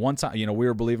analogy. One time, we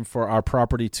were believing for our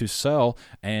property to sell,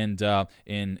 and I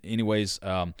knew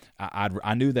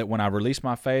that when I released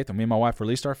my faith, and me and my wife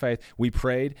released our faith, we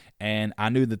prayed, and I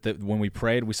knew that when we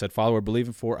prayed, we said, Father, we're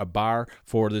believing for a buyer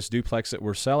for this duplex that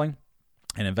we're selling,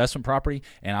 an investment property,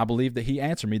 and I believe that he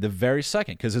answered me the very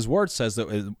second, because his word says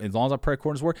that as long as I pray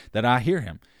according to his word, that I hear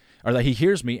him. Or that he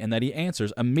hears me and that he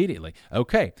answers immediately.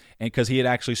 Okay, and because he had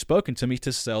actually spoken to me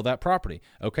to sell that property.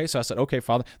 Okay, so I said, okay,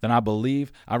 Father, then we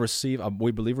believe we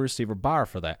receive a buyer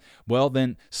for that. Well,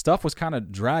 then stuff was kind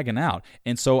of dragging out.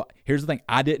 And so here's the thing.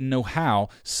 I didn't know how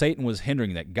Satan was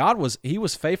hindering that. He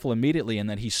was faithful immediately in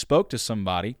that he spoke to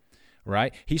somebody,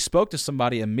 right? He spoke to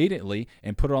somebody immediately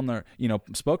and put it on their,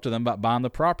 spoke to them about buying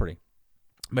the property.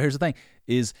 But here's the thing,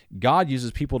 is God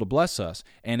uses people to bless us.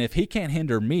 And if he can't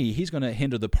hinder me, he's going to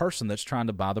hinder the person that's trying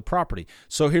to buy the property.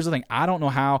 So here's the thing.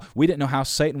 We didn't know how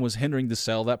Satan was hindering the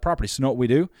sale of that property. So you know what we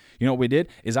do? You know what we did?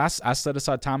 Is I set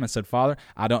aside time and said, Father,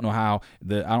 I don't know how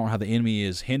the enemy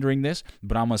is hindering this,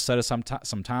 but I'm going to set aside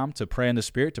some time to pray in the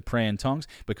Spirit, to pray in tongues,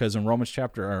 because in Romans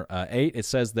chapter 8, it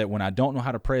says that when I don't know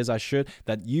how to pray as I should,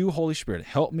 that you, Holy Spirit,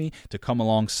 help me to come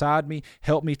alongside me,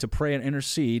 help me to pray and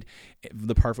intercede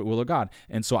the perfect will of God.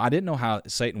 And so I didn't know how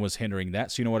Satan was hindering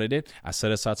that. So you know what I did? I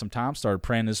set aside some time, started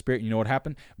praying in the Spirit. You know what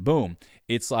happened? Boom.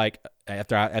 It's like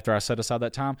after I set aside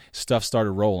that time, stuff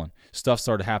started rolling. Stuff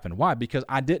started happening. Why? Because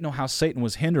I didn't know how Satan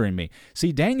was hindering me.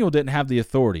 See, Daniel didn't have the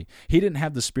authority. He didn't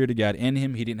have the Spirit of God in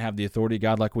him. He didn't have the authority of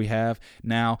God like we have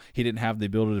now. He didn't have the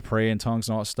ability to pray in tongues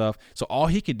and all that stuff. So all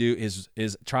he could do is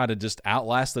try to just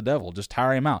outlast the devil, just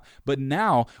tire him out. But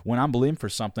now, when I'm believing for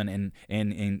something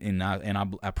and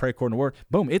I pray according to the word,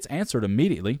 boom, it's answered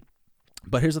immediately.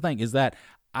 But here's the thing, is that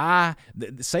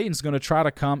Satan's going to try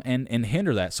to come and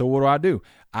hinder that. So what do?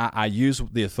 I use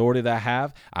the authority that I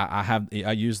have.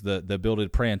 I use the ability to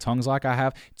pray in tongues like I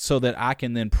have, so that I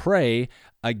can then pray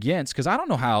against, because I don't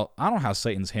know how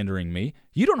Satan's hindering me.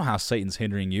 You don't know how Satan's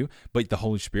hindering you, but the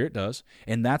Holy Spirit does.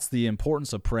 And that's the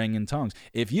importance of praying in tongues.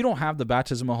 If you don't have the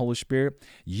baptism of the Holy Spirit,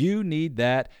 you need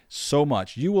that so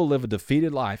much. You will live a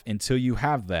defeated life until you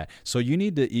have that. So you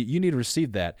need to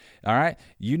receive that. All right?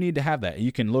 You need to have that.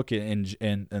 You can look at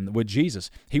in with Jesus.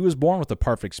 He was born with a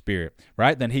perfect spirit,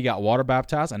 right? Then he got water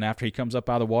baptized, and after he comes up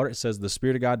out of the water, it says the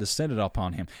Spirit of God descended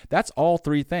upon him. That's all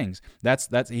three things. We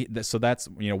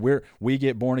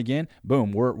get born again,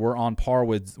 boom, we're on par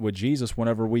with Jesus.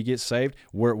 Whenever we get saved,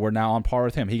 we're now on par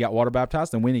with him. He got water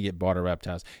baptized, then we need to get water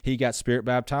baptized. He got Spirit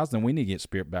baptized, then we need to get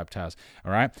Spirit baptized.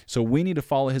 All right? So we need to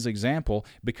follow his example,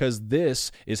 because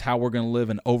this is how we're going to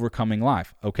live an overcoming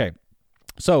life. Okay.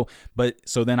 So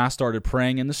then I started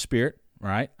praying in the Spirit.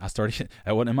 Right? I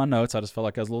wasn't in my notes. I just felt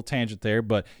like I was a little tangent there,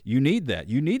 but you need that.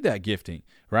 You need that gifting,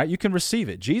 right? You can receive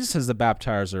it. Jesus is the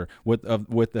baptizer with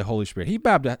the Holy Spirit. He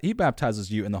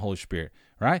baptizes you in the Holy Spirit,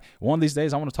 right? One of these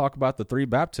days, I want to talk about the three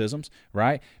baptisms,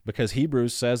 right? Because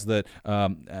Hebrews says that, I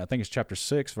think it's chapter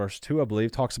 6, verse 2, I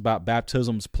believe, talks about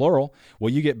baptisms plural.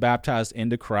 Well, you get baptized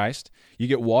into Christ, you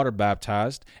get water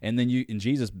baptized, and then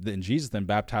Jesus then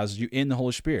baptizes you in the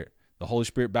Holy Spirit. The Holy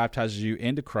Spirit baptizes you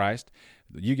into Christ.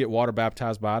 You get water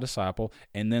baptized by a disciple,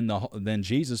 and then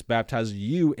Jesus baptizes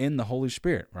you in the Holy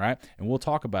Spirit, right? And we'll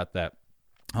talk about that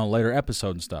on a later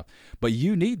episode and stuff. But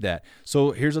you need that.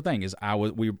 So here's the thing: is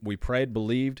we prayed,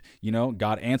 believed,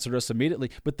 God answered us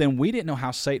immediately. But then we didn't know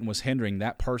how Satan was hindering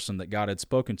that person that God had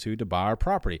spoken to buy our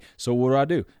property. So what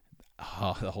do?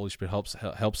 The Holy Spirit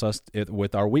helps us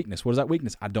with our weakness. What is that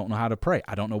weakness? I don't know how to pray.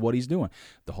 I don't know what he's doing.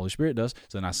 The Holy Spirit does.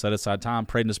 So then I set aside time,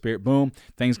 prayed in the Spirit, boom,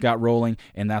 things got rolling,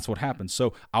 and that's what happened.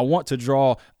 So I want to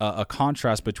draw a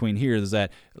contrast between here is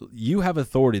that you have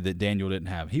authority that Daniel didn't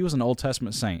have. He was an Old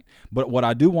Testament saint. But what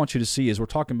I do want you to see is we're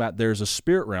talking about there's a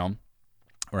spirit realm,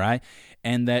 right?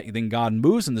 And that then God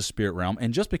moves in the spirit realm,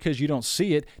 and just because you don't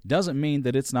see it doesn't mean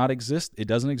that it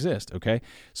doesn't exist, okay?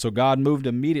 So God moved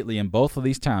immediately in both of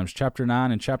these times, chapter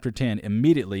 9 and chapter 10.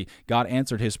 Immediately, God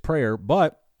answered his prayer,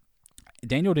 but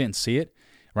Daniel didn't see it,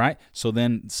 right? So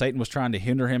then Satan was trying to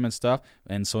hinder him and stuff,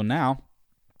 and so now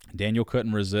Daniel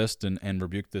couldn't resist and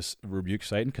rebuke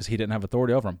Satan because he didn't have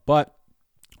authority over him, but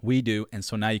we do, and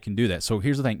so now you can do that. So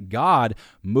here's the thing: God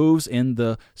moves in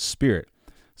the Spirit.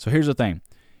 So here's the thing.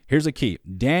 Here's the key.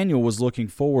 Daniel was looking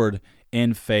forward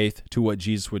in faith to what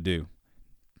Jesus would do.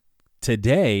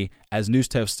 Today, as New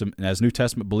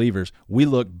Testament believers, we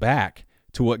look back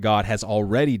to what God has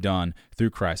already done through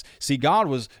Christ. See,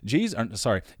 Daniel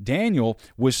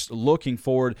was looking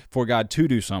forward for God to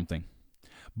do something.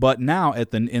 But now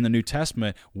in the New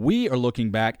Testament, we are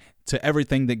looking back to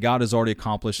everything that God has already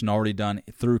accomplished and already done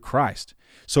through Christ.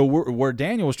 So where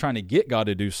Daniel was trying to get God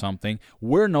to do something,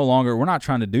 we're not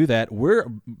trying to do that.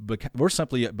 We're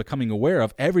simply becoming aware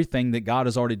of everything that God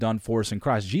has already done for us in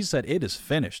Christ. Jesus said, "It is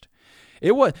finished."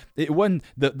 It wasn't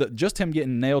just him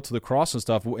getting nailed to the cross and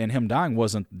stuff, and him dying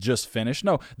wasn't just finished.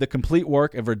 No, the complete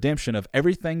work of redemption of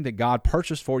everything that God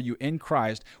purchased for you in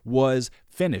Christ was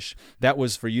finished. That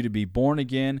was for you to be born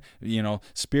again,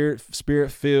 spirit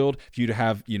filled, for you to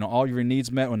have all your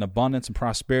needs met with abundance and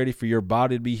prosperity, for your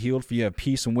body to be healed, for you to have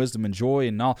peace and wisdom and joy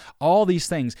and all these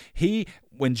things.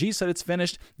 When Jesus said it's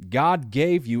finished, God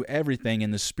gave you everything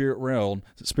in the spirit realm.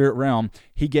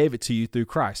 He gave it to you through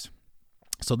Christ.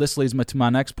 So this leads me to my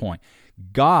next point.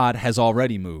 God has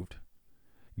already moved.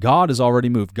 God has already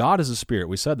moved. God is a spirit.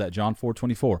 We said that, John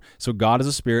 4:24. So God is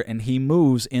a spirit, and he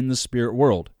moves in the spirit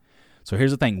world. So here's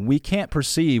the thing. We can't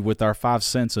perceive with our five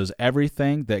senses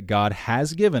everything that God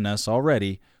has given us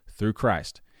already through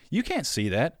Christ. You can't see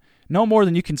that. No more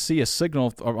than you can see a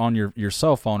signal on your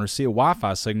cell phone or see a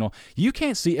Wi-Fi signal. You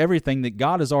can't see everything that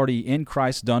God has already in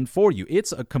Christ done for you.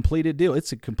 It's a completed deal.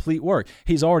 It's a complete work.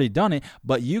 He's already done it,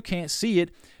 but you can't see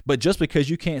it. But just because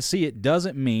you can't see it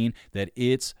doesn't mean that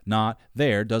it's not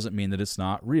there, doesn't mean that it's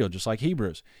not real, just like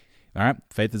Hebrews. All right,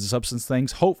 faith is the substance of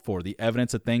things hoped for, the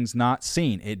evidence of things not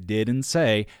seen. It didn't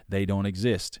say they don't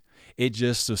exist. It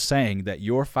just is saying that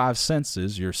your five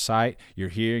senses, your sight, your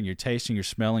hearing, your tasting, your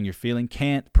smelling, your feeling,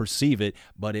 can't perceive it,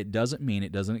 but it doesn't mean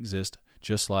it doesn't exist,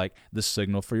 just like the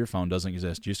signal for your phone doesn't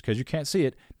exist. Just because you can't see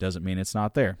it doesn't mean it's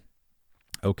not there.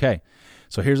 Okay,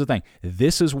 so here's the thing.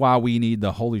 This is why we need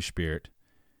the Holy Spirit.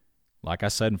 Like I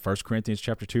said in 1 Corinthians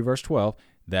chapter 2, verse 12,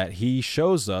 that he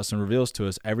shows us and reveals to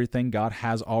us everything God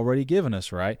has already given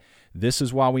us, right? This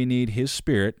is why we need his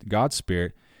Spirit, God's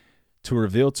Spirit, to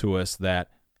reveal to us that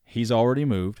he's already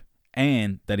moved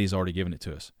and that he's already given it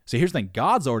to us. See, here's the thing.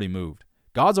 God's already moved.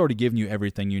 God's already given you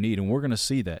everything you need, and we're going to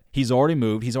see that. He's already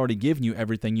moved. He's already given you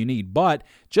everything you need. But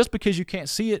just because you can't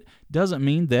see it doesn't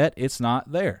mean that it's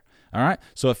not there. All right?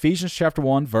 So Ephesians chapter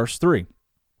 1, verse 3.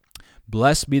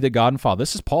 Blessed be the God and Father.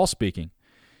 This is Paul speaking.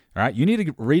 All right, you need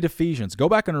to read Ephesians. Go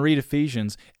back and read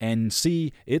Ephesians and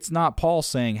see it's not Paul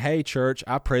saying, "Hey, church,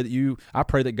 I pray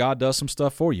that God does some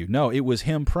stuff for you." No, it was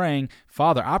him praying,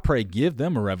 "Father, I pray give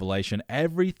them a revelation,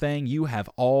 everything you have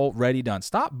already done."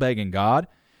 Stop begging God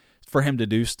for him to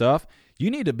do stuff. You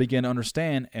need to begin to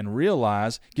understand and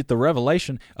realize, get the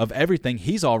revelation of everything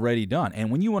he's already done.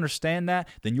 And when you understand that,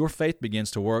 then your faith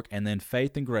begins to work, and then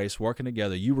faith and grace working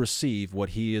together, you receive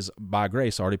what he is by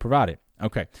grace already provided.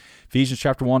 Okay, Ephesians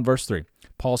chapter 1, verse 3.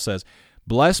 Paul says,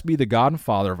 "Blessed be the God and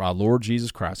Father of our Lord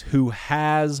Jesus Christ, who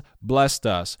has blessed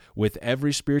us with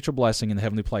every spiritual blessing in the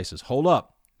heavenly places." Hold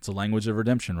up. It's a language of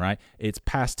redemption, right? It's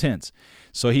past tense.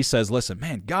 So he says, listen,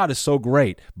 man, God is so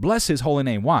great. Bless his holy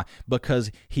name. Why?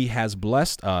 Because he has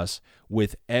blessed us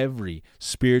with every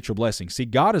spiritual blessing. See,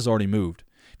 God has already moved.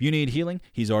 If you need healing,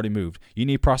 he's already moved. You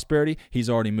need prosperity,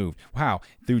 he's already moved. How?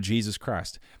 Through Jesus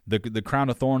Christ. The crown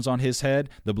of thorns on his head,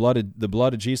 the blood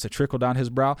of Jesus that trickled down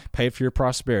his brow, paid for your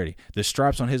prosperity. The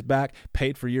stripes on his back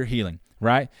paid for your healing.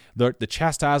 Right? The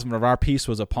chastisement of our peace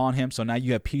was upon him, so now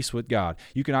you have peace with God.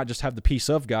 You cannot just have the peace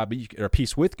of God, or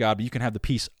peace with God, but you can have the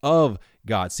peace of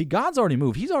God. See, God's already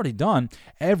moved. He's already done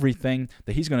everything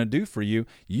that he's going to do for you.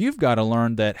 You've got to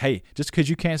learn that, hey, just because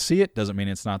you can't see it doesn't mean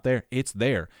it's not there. It's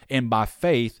there. And by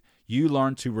faith, you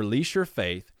learn to release your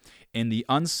faith in the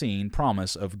unseen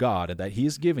promise of God that he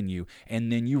has given you, and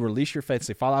then you release your faith and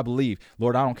say, "Father, I believe.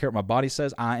 Lord, I don't care what my body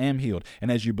says. I am healed." And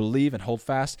as you believe and hold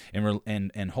fast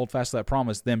and hold fast to that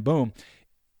promise, then boom,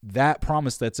 that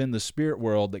promise that's in the spirit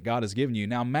world that God has given you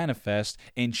now manifests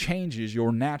and changes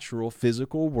your natural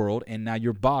physical world, and now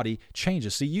your body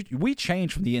changes. See, we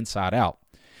change from the inside out.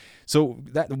 So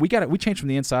that we change from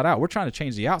the inside out. We're trying to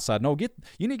change the outside. No,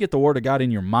 you need to get the Word of God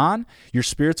in your mind. Your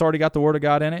spirit's already got the Word of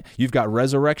God in it. You've got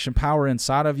resurrection power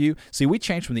inside of you. See, we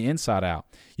change from the inside out.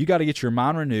 You got to get your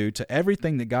mind renewed to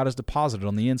everything that God has deposited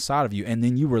on the inside of you, and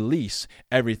then you release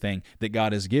everything that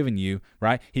God has given you,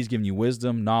 right? He's given you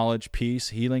wisdom, knowledge, peace,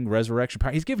 healing, resurrection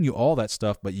power. He's given you all that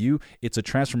stuff, but it's a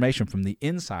transformation from the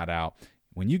inside out.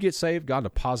 When you get saved, God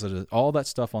deposited all that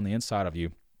stuff on the inside of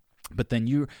you, but then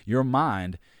your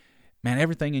mind, man,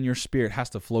 everything in your spirit has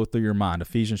to flow through your mind,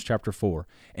 Ephesians chapter 4.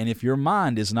 And if your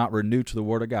mind is not renewed to the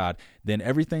Word of God, then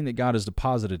everything that God has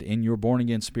deposited in your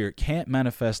born-again spirit can't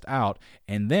manifest out.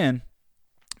 And then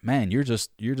man, you're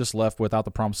just left without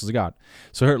the promises of God.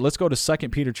 So here, let's go to 2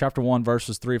 Peter chapter 1,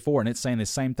 verses 3 and 4, and it's saying the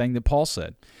same thing that Paul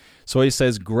said. So he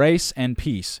says, grace and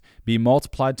peace be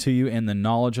multiplied to you in the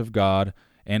knowledge of God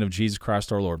and of Jesus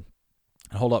Christ our Lord.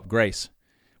 And hold up, grace.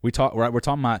 We're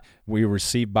talking about we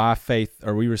receive by faith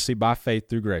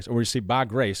through grace, or we receive by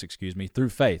grace, through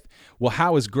faith. Well,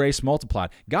 how is grace multiplied?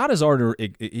 God has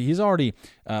already,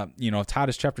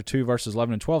 Titus chapter 2, verses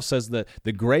 11 and 12 says that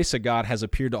the grace of God has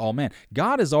appeared to all men.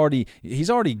 He's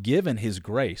already given his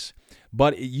grace,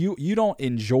 but you don't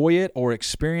enjoy it or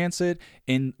experience it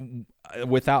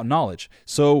without knowledge.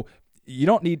 So you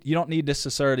don't need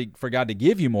necessarily for God to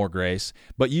give you more grace,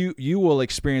 but you will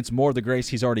experience more of the grace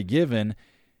he's already given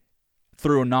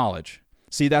through knowledge.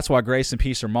 See, that's why grace and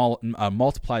peace are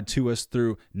multiplied to us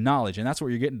through knowledge, and that's what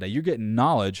you're getting today. You're getting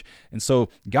knowledge, and so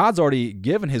God's already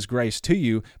given his grace to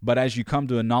you, but as you come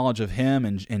to a knowledge of him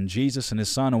and Jesus and his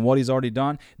son and what he's already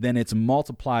done, then it's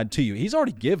multiplied to you. He's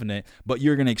already given it, but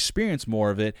you're going to experience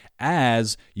more of it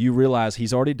as you realize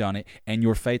he's already done it, and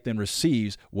your faith then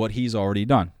receives what he's already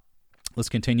done. Let's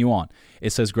continue on.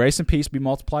 It says, grace and peace be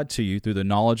multiplied to you through the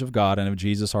knowledge of God and of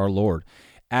Jesus our Lord,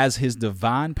 as his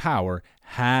divine power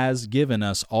has given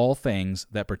us all things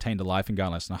that pertain to life and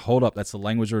godliness. Now hold up, that's the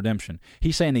language of redemption.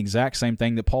 He's saying the exact same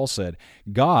thing that Paul said.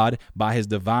 God, by his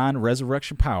divine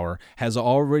resurrection power, has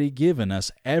already given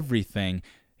us everything.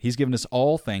 He's given us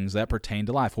all things that pertain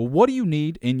to life. Well, what do you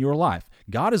need in your life?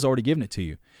 God has already given it to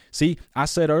you. See, I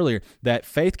said earlier that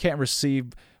faith can't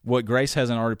receive what grace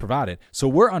hasn't already provided. So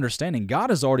we're understanding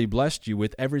God has already blessed you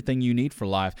with everything you need for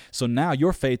life. So now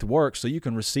your faith works so you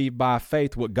can receive by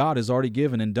faith what God has already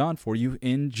given and done for you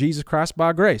in Jesus Christ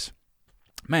by grace.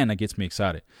 Man, that gets me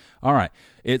excited. All right,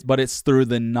 but it's through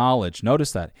the knowledge.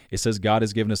 Notice that. It says God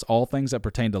has given us all things that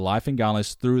pertain to life and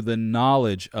godliness through the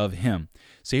knowledge of him.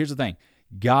 See, here's the thing.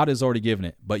 God has already given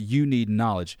it, but you need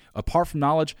knowledge. Apart from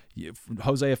knowledge,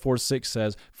 Hosea 4:6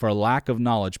 says, for lack of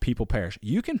knowledge, people perish.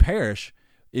 You can perish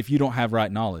if you don't have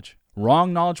right knowledge.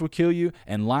 Wrong knowledge will kill you,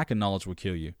 and lack of knowledge will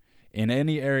kill you in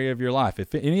any area of your life.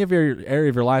 If any of your area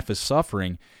of your life is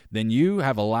suffering, then you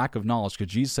have a lack of knowledge,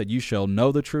 because Jesus said, you shall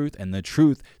know the truth, and the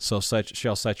truth shall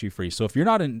set you free. So if you're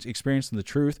not experiencing the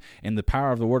truth and the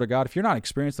power of the Word of God, if you're not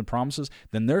experiencing the promises,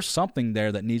 then there's something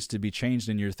there that needs to be changed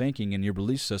in your thinking and your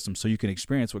belief system so you can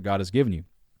experience what God has given you.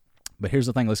 But here's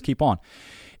the thing. Let's keep on.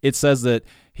 It says that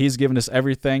he's given us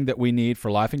everything that we need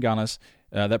for life and godliness,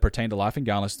 that pertain to life and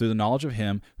godliness through the knowledge of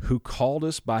him who called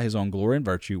us by his own glory and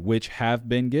virtue, which have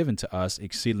been given to us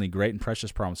exceedingly great and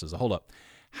precious promises. Hold up.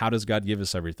 How does God give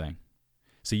us everything?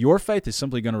 See, your faith is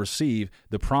simply going to receive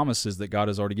the promises that God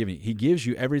has already given you. He gives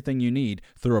you everything you need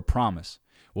through a promise.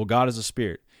 Well, God is a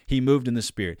spirit. He moved in the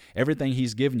Spirit. Everything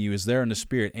he's given you is there in the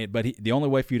Spirit, but the only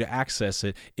way for you to access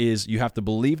it is you have to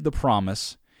believe the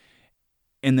promise,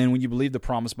 and then when you believe the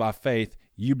promise by faith,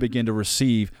 you begin to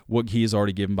receive what he has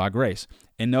already given by grace.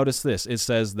 And notice this. It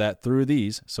says that through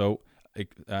these,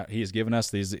 he has given us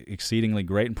these exceedingly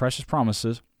great and precious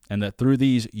promises, and that through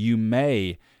these you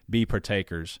may be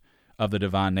partakers of the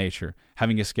divine nature,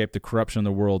 having escaped the corruption of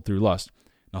the world through lust.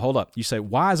 Now hold up. You say,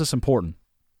 why is this important?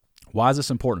 Why is this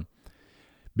important?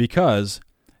 Because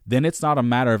then it's not a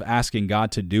matter of asking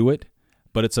God to do it,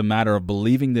 but it's a matter of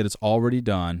believing that it's already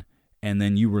done, and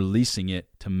then you releasing it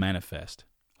to manifest.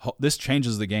 This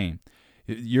changes the game.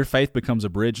 Your faith becomes a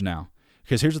bridge now.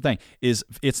 Because here's the thing, is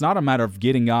it's not a matter of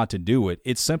getting God to do it.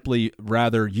 It's simply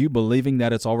rather you believing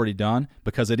that it's already done,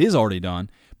 because it is already done,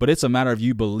 but it's a matter of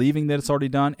you believing that it's already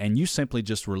done and you simply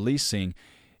just releasing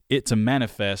it to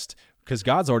manifest because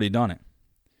God's already done it.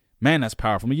 Man, that's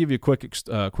powerful. Let me give you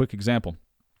a quick example.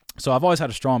 So I've always had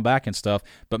a strong back and stuff,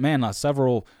 but man,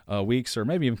 several weeks or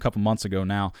maybe even a couple months ago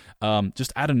now,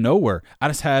 just out of nowhere, I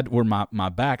just had where my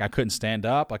back, I couldn't stand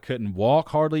up, I couldn't walk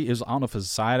hardly. I don't know if it was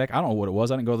sciatic, I don't know what it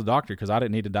was. I didn't go to the doctor because I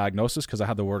didn't need a diagnosis because I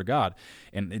had the Word of God.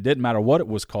 And it didn't matter what it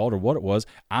was called or what it was,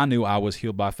 I knew I was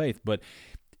healed by faith. But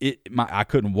I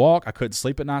couldn't walk, I couldn't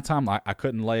sleep at nighttime, I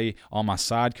couldn't lay on my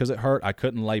side because it hurt, I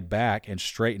couldn't lay back and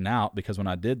straighten out because when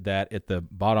I did that at the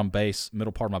bottom base,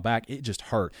 middle part of my back, it just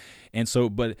hurt. And so,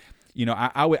 but you know,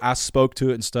 I spoke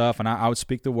to it and stuff, and I would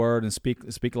speak the word and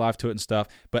speak life to it and stuff,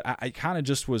 but I kind of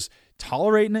just was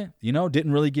tolerating it, you know,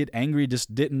 didn't really get angry,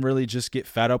 didn't really get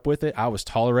fed up with it. I was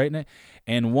tolerating it.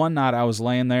 And one night I was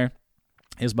laying there,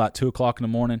 it was about 2 o'clock in the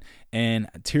morning, and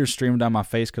tears streaming down my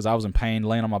face because I was in pain,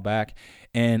 laying on my back.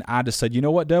 And I just said, you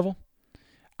know what, devil?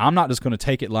 I'm not just going to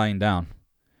take it laying down.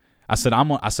 I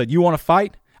said, you want to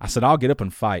fight? I said, I'll get up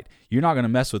and fight. You're not going to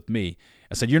mess with me.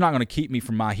 I said, you're not going to keep me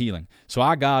from my healing. So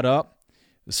I got up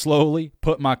slowly,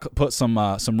 put some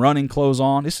running clothes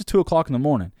on. This is 2 o'clock in the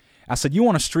morning. I said, you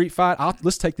want a street fight?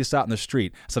 Let's take this out in the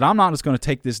street. I said, I'm not just going to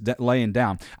take this laying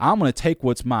down. I'm going to take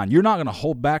what's mine. You're not going to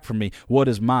hold back from me what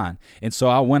is mine. And so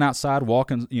I went outside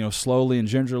walking, slowly and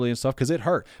gingerly and stuff because it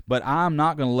hurt. But I'm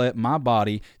not going to let my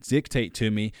body dictate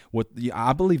to me what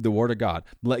I believe the word of God.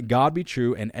 Let God be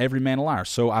true and every man a liar.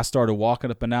 So I started walking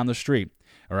up and down the street.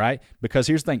 All right? Because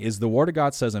here's the thing, is the word of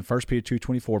God says in 1 Peter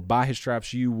 2:24, by his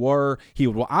stripes you were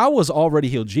healed. Well, I was already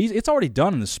healed. Jesus, it's already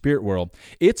done in the spirit world.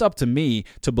 It's up to me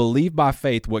to believe by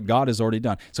faith what God has already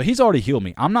done. So he's already healed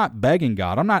me. I'm not begging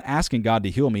God. I'm not asking God to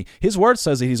heal me. His word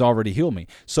says that he's already healed me.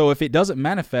 So if it doesn't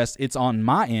manifest, it's on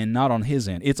my end, not on his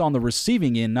end. It's on the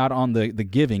receiving end, not on the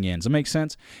giving end. Does that make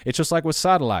sense? It's just like with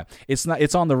satellite. It's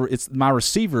my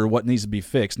receiver what needs to be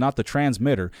fixed, not the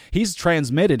transmitter. He's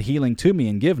transmitted healing to me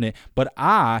and given it, but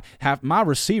I have my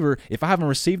receiver. If I haven't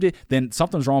received it, then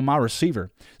something's wrong with my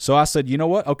receiver. So I said, you know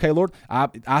what? Okay, Lord,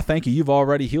 I thank you. You've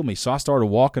already healed me. So I started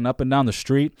walking up and down the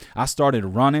street. I started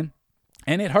running,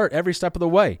 and it hurt every step of the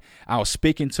way. I was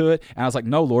speaking to it, and I was like,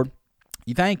 no, Lord,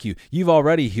 thank you. You've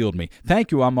already healed me.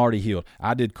 Thank you. I'm already healed.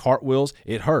 I did cartwheels.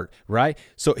 It hurt, right?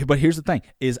 So, but here's the thing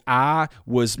is I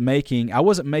wasn't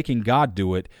making God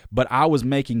do it, but I was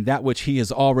making that which he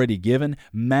has already given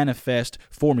manifest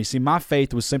for me. See, my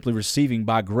faith was simply receiving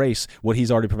by grace what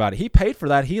he's already provided. He paid for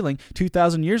that healing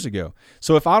 2,000 years ago.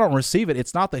 So if I don't receive it,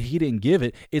 it's not that he didn't give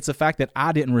it. It's the fact that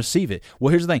I didn't receive it.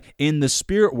 Well, here's the thing. In the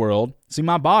spirit world, see,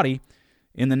 my body,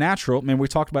 in the natural, we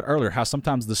talked about earlier how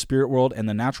sometimes the spirit world and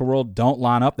the natural world don't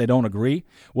line up; they don't agree.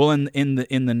 Well, in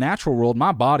the natural world,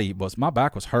 my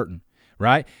back was hurting,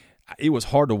 right? It was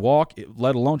hard to walk,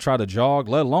 let alone try to jog,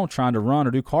 let alone trying to run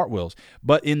or do cartwheels.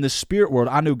 But in the spirit world,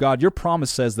 I knew, God, your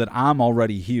promise says that I'm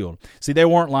already healed. See, they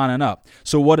weren't lining up.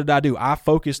 So what did I do? I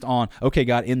focused on, okay,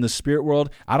 God, in the spirit world,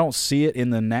 I don't see it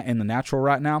in the natural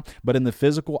right now, but in the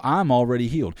physical, I'm already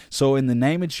healed. So in the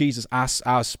name of Jesus, I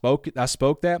spoke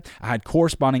that. I had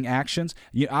corresponding actions.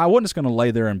 I wasn't just going to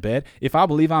lay there in bed. If I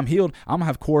believe I'm healed, I'm going to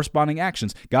have corresponding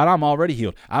actions. God, I'm already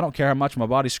healed. I don't care how much my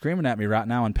body's screaming at me right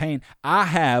now in pain. I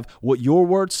have what your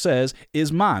word says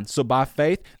is mine. So by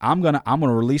faith, I'm gonna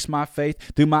release my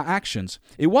faith through my actions.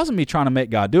 It wasn't me trying to make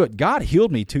God do it. God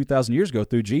healed me 2,000 years ago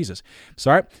through Jesus.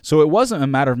 So it wasn't a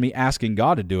matter of me asking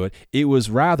God to do it. It was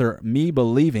rather me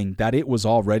believing that it was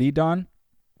already done,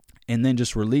 and then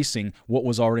just releasing what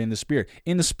was already in the spirit.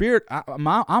 In the spirit,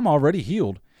 I'm already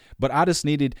healed. But I just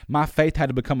my faith had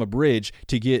to become a bridge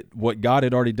to get what God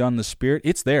had already done in the spirit.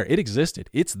 It's there. It existed.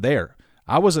 It's there.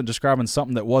 I wasn't describing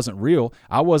something that wasn't real.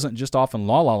 I wasn't just off in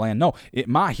la-la land. No,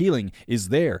 my healing is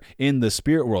there in the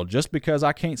spirit world. Just because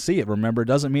I can't see it, remember,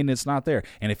 doesn't mean it's not there.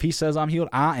 And if he says I'm healed,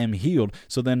 I am healed.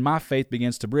 So then my faith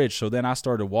begins to bridge. So then I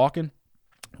started walking,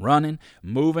 running,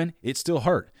 moving. It still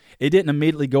hurt. It didn't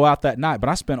immediately go out that night, but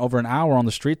I spent over an hour on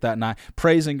the street that night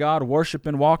praising God,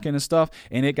 worshiping, walking and stuff,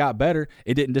 and it got better.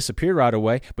 It didn't disappear right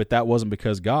away, but that wasn't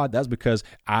because God. That's because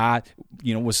I,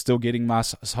 was still getting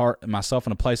myself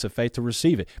in a place of faith to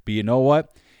receive it. But you know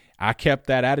what? I kept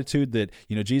that attitude that,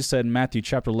 Jesus said in Matthew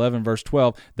chapter 11, verse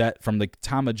 12, that from the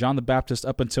time of John the Baptist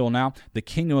up until now, the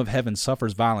kingdom of heaven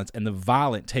suffers violence, and the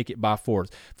violent take it by force.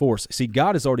 See,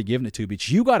 God has already given it to you, but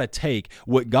you got to take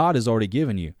what God has already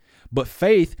given you. But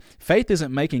faith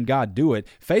isn't making God do it.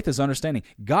 Faith is understanding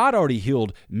God already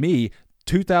healed me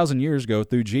 2,000 years ago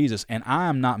through Jesus, and I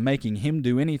am not making him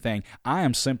do anything.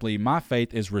 My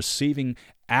faith is receiving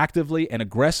actively and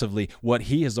aggressively what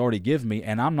he has already given me,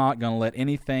 and I'm not going to let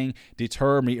anything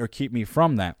deter me or keep me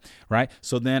from that, right?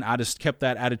 So then I just kept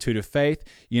that attitude of faith,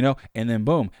 and then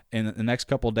boom, in the next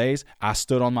couple of days, I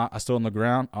stood on the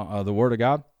ground, the word of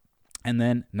God, and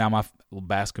then now my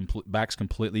back's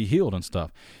completely healed and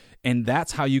stuff. And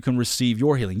that's how you can receive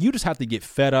your healing. You just have to get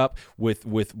fed up with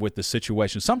the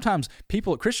situation. Sometimes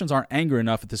Christians aren't angry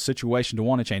enough at the situation to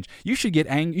want to change. You should get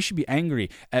angry. You should be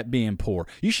angry at being poor.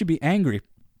 You should be angry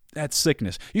at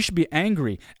sickness. You should be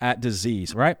angry at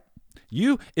disease, right?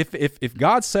 If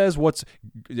God says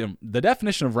the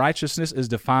definition of righteousness is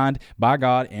defined by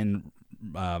God in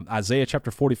Isaiah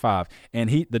chapter 45,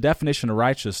 and the definition of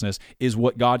righteousness is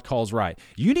what God calls right.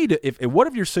 You need to, if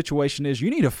whatever your situation is,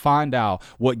 you need to find out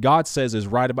what God says is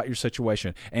right about your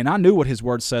situation. And I knew what his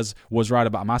word says was right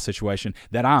about my situation,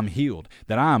 that I'm healed,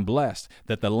 that I am blessed,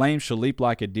 that the lame shall leap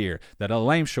like a deer, that a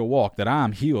lame shall walk, that I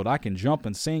am healed. I can jump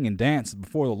and sing and dance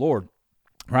before the Lord.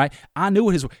 Right? I knew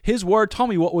his word told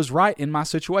me what was right in my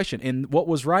situation, and what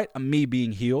was right, me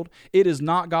being healed. It is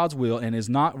not God's will and is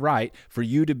not right for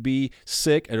you to be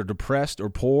sick or depressed or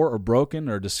poor or broken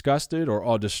or disgusted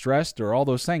or distressed or all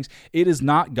those things. It is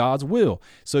not God's will.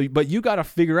 So, but you got to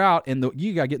figure out,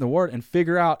 you got to get in the word and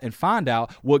figure out and find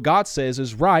out what God says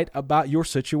is right about your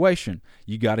situation.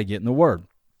 You got to get in the word.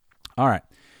 All right.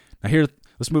 Now here,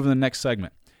 let's move to the next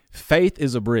segment. Faith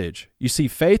is a bridge. You see,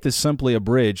 faith is simply a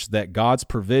bridge that God's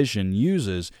provision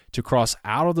uses to cross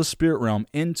out of the spirit realm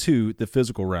into the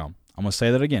physical realm. I'm going to say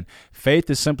that again.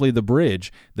 Faith is simply the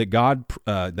bridge that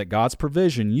God's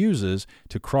provision uses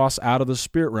to cross out of the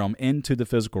spirit realm into the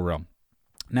physical realm.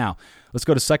 Now, let's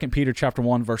go to 2 Peter chapter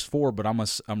 1, verse 4, but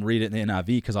I'm reading it in the NIV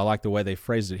because I like the way they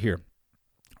phrased it here.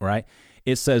 All right?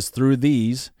 It says, through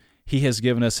these, he has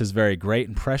given us his very great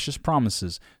and precious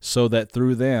promises so that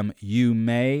through them you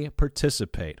may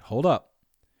participate. Hold up.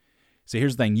 See,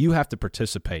 here's the thing. You have to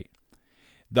participate.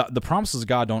 The promises of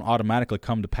God don't automatically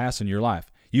come to pass in your life.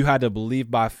 You had to believe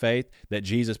by faith that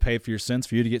Jesus paid for your sins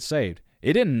for you to get saved.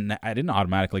 It didn't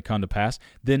automatically come to pass.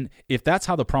 Then if that's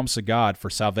how the promise of God for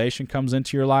salvation comes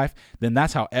into your life, then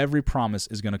that's how every promise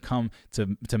is going to come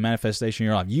to manifestation in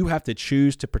your life. You have to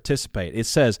choose to participate. It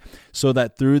says, so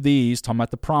that through these, talking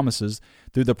about the promises,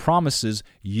 through the promises,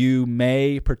 you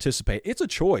may participate. It's a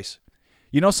choice.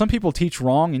 You know, some people teach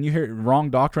wrong, and you hear wrong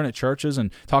doctrine at churches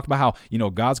and talk about how, you know,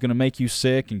 God's going to make you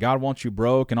sick and God wants you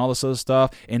broke and all this other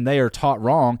stuff, and they are taught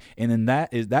wrong, and then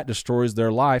that destroys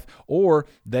their life. Or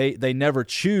they never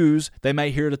choose. They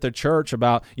may hear it at their church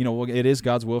about, you know, well, it is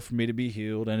God's will for me to be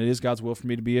healed, and it is God's will for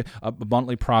me to be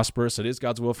abundantly prosperous. It is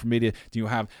God's will for me to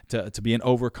be an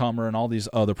overcomer and all these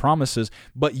other promises.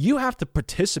 But you have to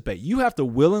participate. You have to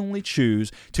willingly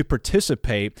choose to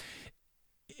participate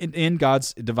in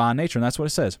God's divine nature. And that's what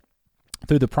it says.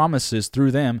 Through the promises, through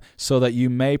them, so that you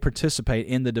may participate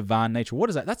in the divine nature.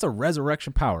 What is that? That's a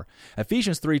resurrection power.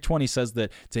 Ephesians 3:20 says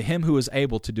that to him who is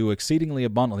able to do exceedingly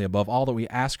abundantly above all that we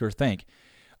ask or think,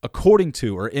 according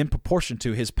to or in proportion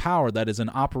to his power that is in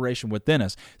operation within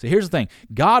us. So here's the thing.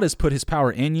 God has put his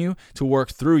power in you to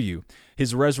work through you,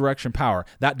 his resurrection power,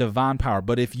 that divine power.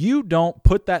 But if you don't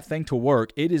put that thing to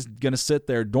work, it is going to sit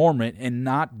there dormant and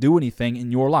not do anything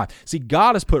in your life. See,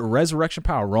 God has put resurrection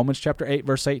power, Romans chapter 8,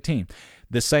 verse 18.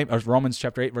 Romans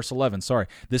chapter 8, verse 11,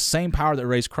 this same power that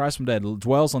raised Christ from the dead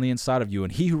dwells on the inside of you,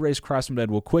 and he who raised Christ from the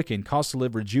dead will quicken, cause to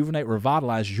live, rejuvenate,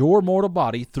 revitalize your mortal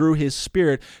body through his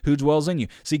Spirit who dwells in you.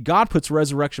 See, God puts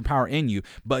resurrection power in you,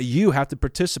 but you have to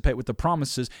participate with the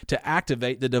promises to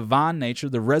activate the divine nature,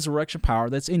 the resurrection power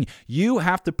that's in you. You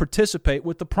have to participate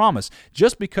with the promise.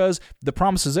 Just because the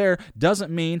promise is there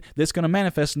doesn't mean that it's going to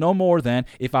manifest no more than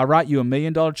if I write you $1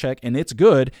 million check and it's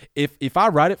good. If I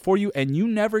write it for you and you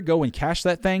never go and cash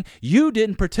that thing, you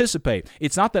didn't participate.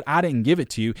 It's not that I didn't give it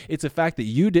to you. It's the fact that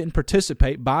you didn't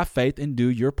participate by faith and do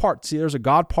your part. See, there's a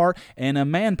God part and a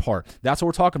man part. That's what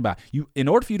we're talking about. In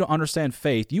order for you to understand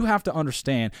faith, you have to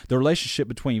understand the relationship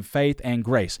between faith and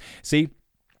grace. See,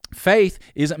 faith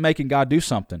isn't making God do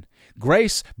something.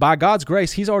 Grace, by God's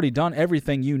grace, he's already done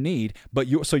everything you need,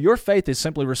 so your faith is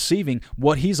simply receiving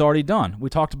what he's already done. We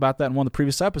talked about that in one of the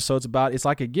previous episodes about it's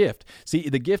like a gift. See,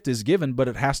 the gift is given, but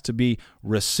it has to be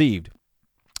received.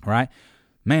 All right?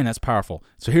 Man, that's powerful.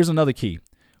 So here's another key.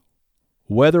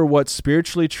 Whether what's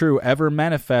spiritually true ever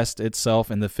manifests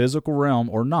itself in the physical realm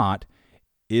or not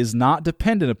is not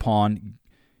dependent upon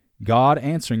God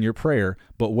answering your prayer,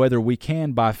 but whether we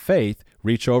can, by faith,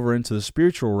 reach over into the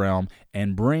spiritual realm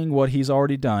and bring what he's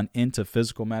already done into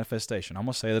physical manifestation. I'm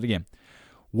going to say that again.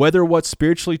 Whether what's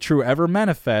spiritually true ever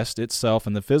manifests itself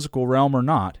in the physical realm or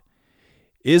not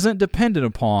isn't dependent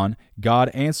upon God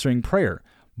answering prayer,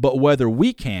 but whether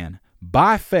we can,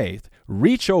 by faith,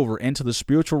 reach over into the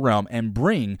spiritual realm and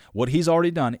bring what he's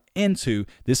already done into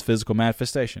this physical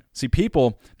manifestation. See,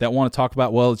 people that want to talk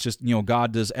about, well, it's just,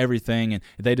 God does everything, and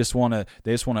they just want to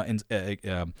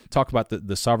talk about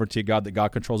the sovereignty of God, that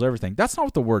God controls everything. That's not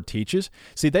what the word teaches.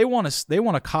 See, they want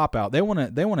to cop out. They want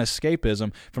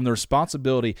escapism from the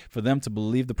responsibility for them to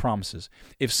believe the promises.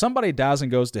 If somebody dies and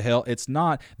goes to hell, it's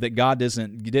not that God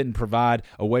didn't provide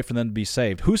a way for them to be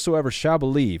saved. Whosoever shall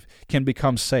believe can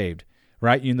become saved.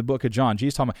 Right? In the book of John,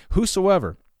 Jesus talking about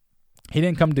whosoever. He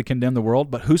didn't come to condemn the world,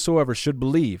 but whosoever should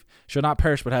believe should not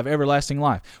perish but have everlasting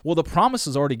life. Well, the promise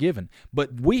is already given,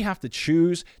 but we have to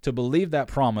choose to believe that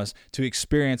promise, to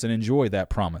experience and enjoy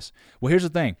that promise. Well, here's the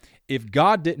thing. If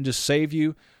God didn't just save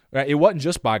you, right, it wasn't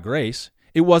just by grace.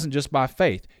 It wasn't just by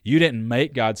faith. You didn't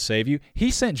make God save you.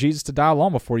 He sent Jesus to die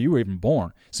long before you were even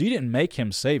born. So you didn't make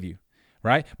him save you,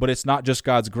 right? But it's not just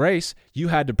God's grace. You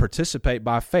had to participate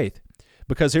by faith.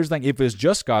 Because here's the thing, if it's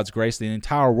just God's grace, the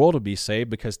entire world will be saved,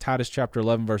 because Titus chapter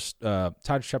 2, verse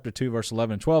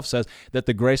 11 and 12 says that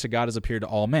the grace of God has appeared to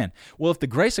all men. Well, if the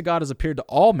grace of God has appeared to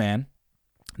all men,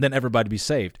 then everybody be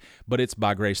saved. But it's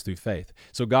by grace through faith.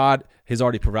 So God has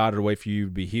already provided a way for you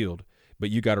to be healed, but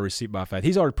you got to receive by faith.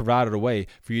 He's already provided a way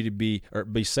for you to be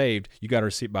saved. You got to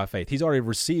receive by faith. He's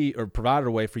already provided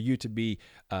a way for you to be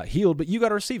healed, but you got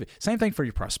to receive it. Same thing for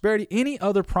your prosperity. Any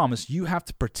other promise, you have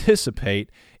to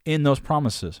participate in those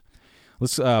promises.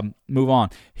 Let's move on.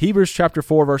 Hebrews chapter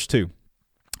 4, verse 2.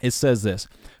 It says this,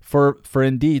 For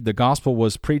indeed the gospel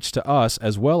was preached to us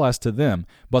as well as to them,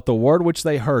 but the word which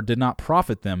they heard did not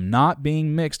profit them, not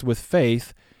being mixed with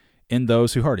faith in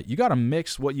those who heard it. You got to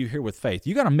mix what you hear with faith.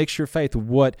 You got to mix your faith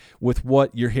with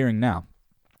what you're hearing now.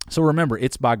 So remember,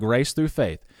 it's by grace through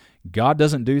faith. God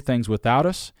doesn't do things without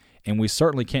us, and we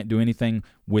certainly can't do anything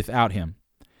without him.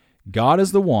 God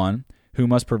is the one who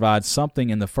must provide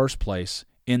something in the first place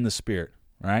in the Spirit,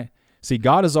 right? See,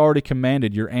 God has already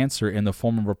commanded your answer in the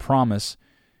form of a promise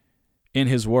in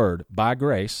his word by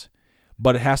grace,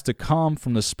 but it has to come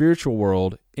from the spiritual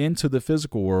world into the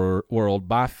physical world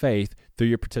by faith through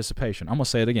your participation. I'm going to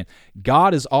say it again.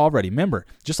 God is already, remember,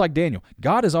 just like Daniel,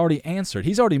 God has already answered.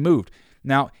 He's already moved.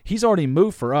 Now, he's already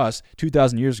moved for us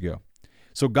 2,000 years ago.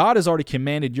 So God has already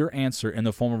commanded your answer in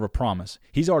the form of a promise.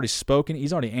 He's already spoken.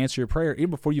 He's already answered your prayer even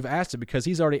before you've asked it, because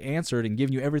he's already answered and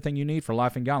given you everything you need for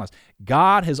life and godliness.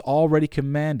 God has already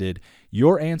commanded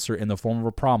your answer in the form of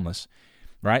a promise,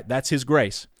 right? That's his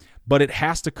grace. But it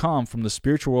has to come from the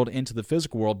spiritual world into the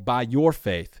physical world by your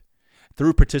faith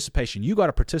through participation. You got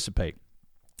to participate.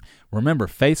 Remember,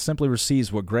 faith simply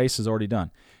receives what grace has already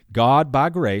done. God, by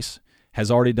grace,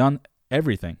 has already done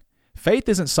everything. Faith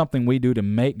isn't something we do to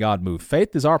make God move.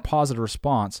 Faith is our positive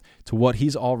response to what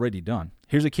he's already done.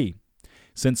 Here's a key.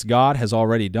 Since God has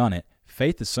already done it,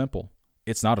 faith is simple.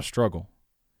 It's not a struggle.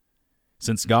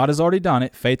 Since God has already done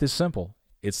it, faith is simple.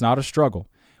 It's not a struggle.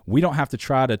 We don't have to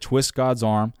try to twist God's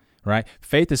arm, right?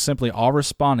 Faith is simply all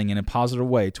responding in a positive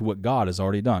way to what God has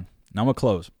already done. Now I'm going to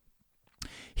close.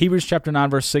 Hebrews chapter 9,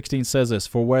 verse 16 says this,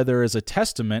 For where there is a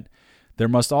testament, there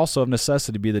must also of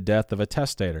necessity be the death of a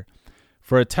testator.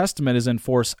 For a testament is in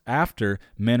force after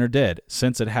men are dead,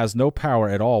 since it has no power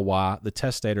at all while the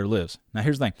testator lives. Now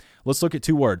here's the thing. Let's look at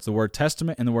two words, the word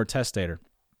testament and the word testator.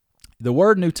 The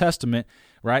word New Testament,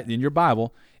 right, in your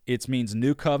Bible, it means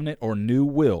new covenant or new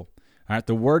will. All right,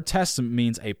 the word testament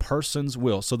means a person's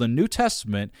will. So the New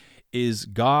Testament is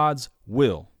God's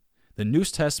will. The New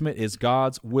Testament is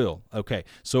God's will. Okay,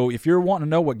 so if you're wanting to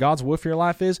know what God's will for your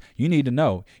life is, you need to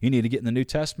know. You need to get in the New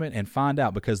Testament and find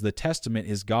out, because the testament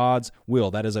is God's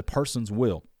will. That is a person's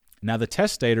will. Now the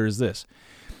testator is this,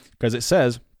 because it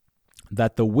says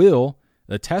that the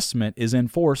testament is in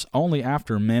force only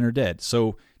after men are dead.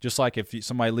 So just like if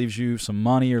somebody leaves you some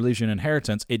money or leaves you an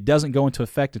inheritance, it doesn't go into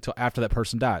effect until after that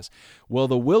person dies. Well,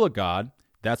 the will of God,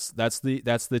 that's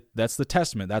the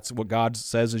testament. That's what God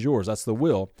says is yours. That's the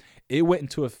will. It went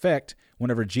into effect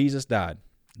whenever Jesus died.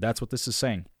 That's what this is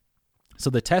saying. So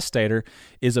the testator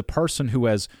is a person who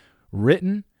has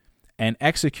written and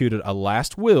executed a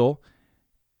last will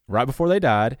right before they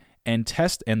died, and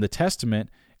the testament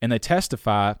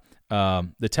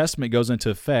goes into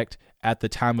effect at the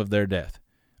time of their death.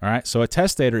 All right, so a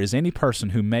testator is any person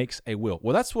who makes a will.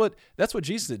 Well, that's what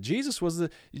Jesus did. Jesus,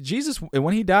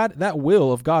 when he died, that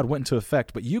will of God went into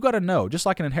effect. But you got to know, just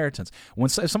like an inheritance,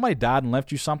 if somebody died and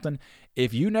left you something,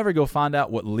 if you never go find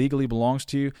out what legally belongs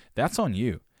to you, that's on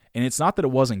you. And it's not that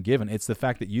it wasn't given; it's the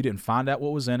fact that you didn't find out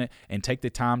what was in it and take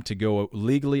the time to go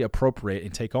legally appropriate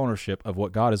and take ownership of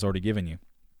what God has already given you.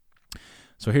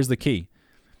 So here's the key.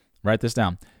 Write this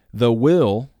down. The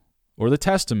will, or the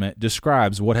testament,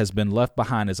 describes what has been left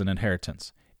behind as an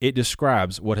inheritance. It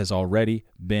describes what has already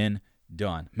been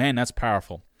done. Man, that's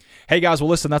powerful. Hey guys, well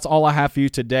listen, that's all I have for you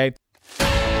today.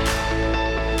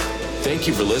 Thank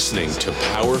you for listening to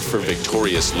Power for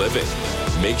Victorious Living.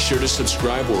 Make sure to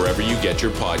subscribe wherever you get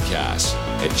your podcasts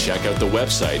and check out the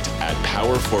website at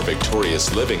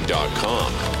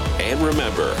powerforvictoriousliving.com. And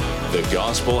remember, the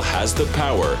gospel has the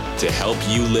power to help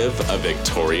you live a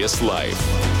victorious life.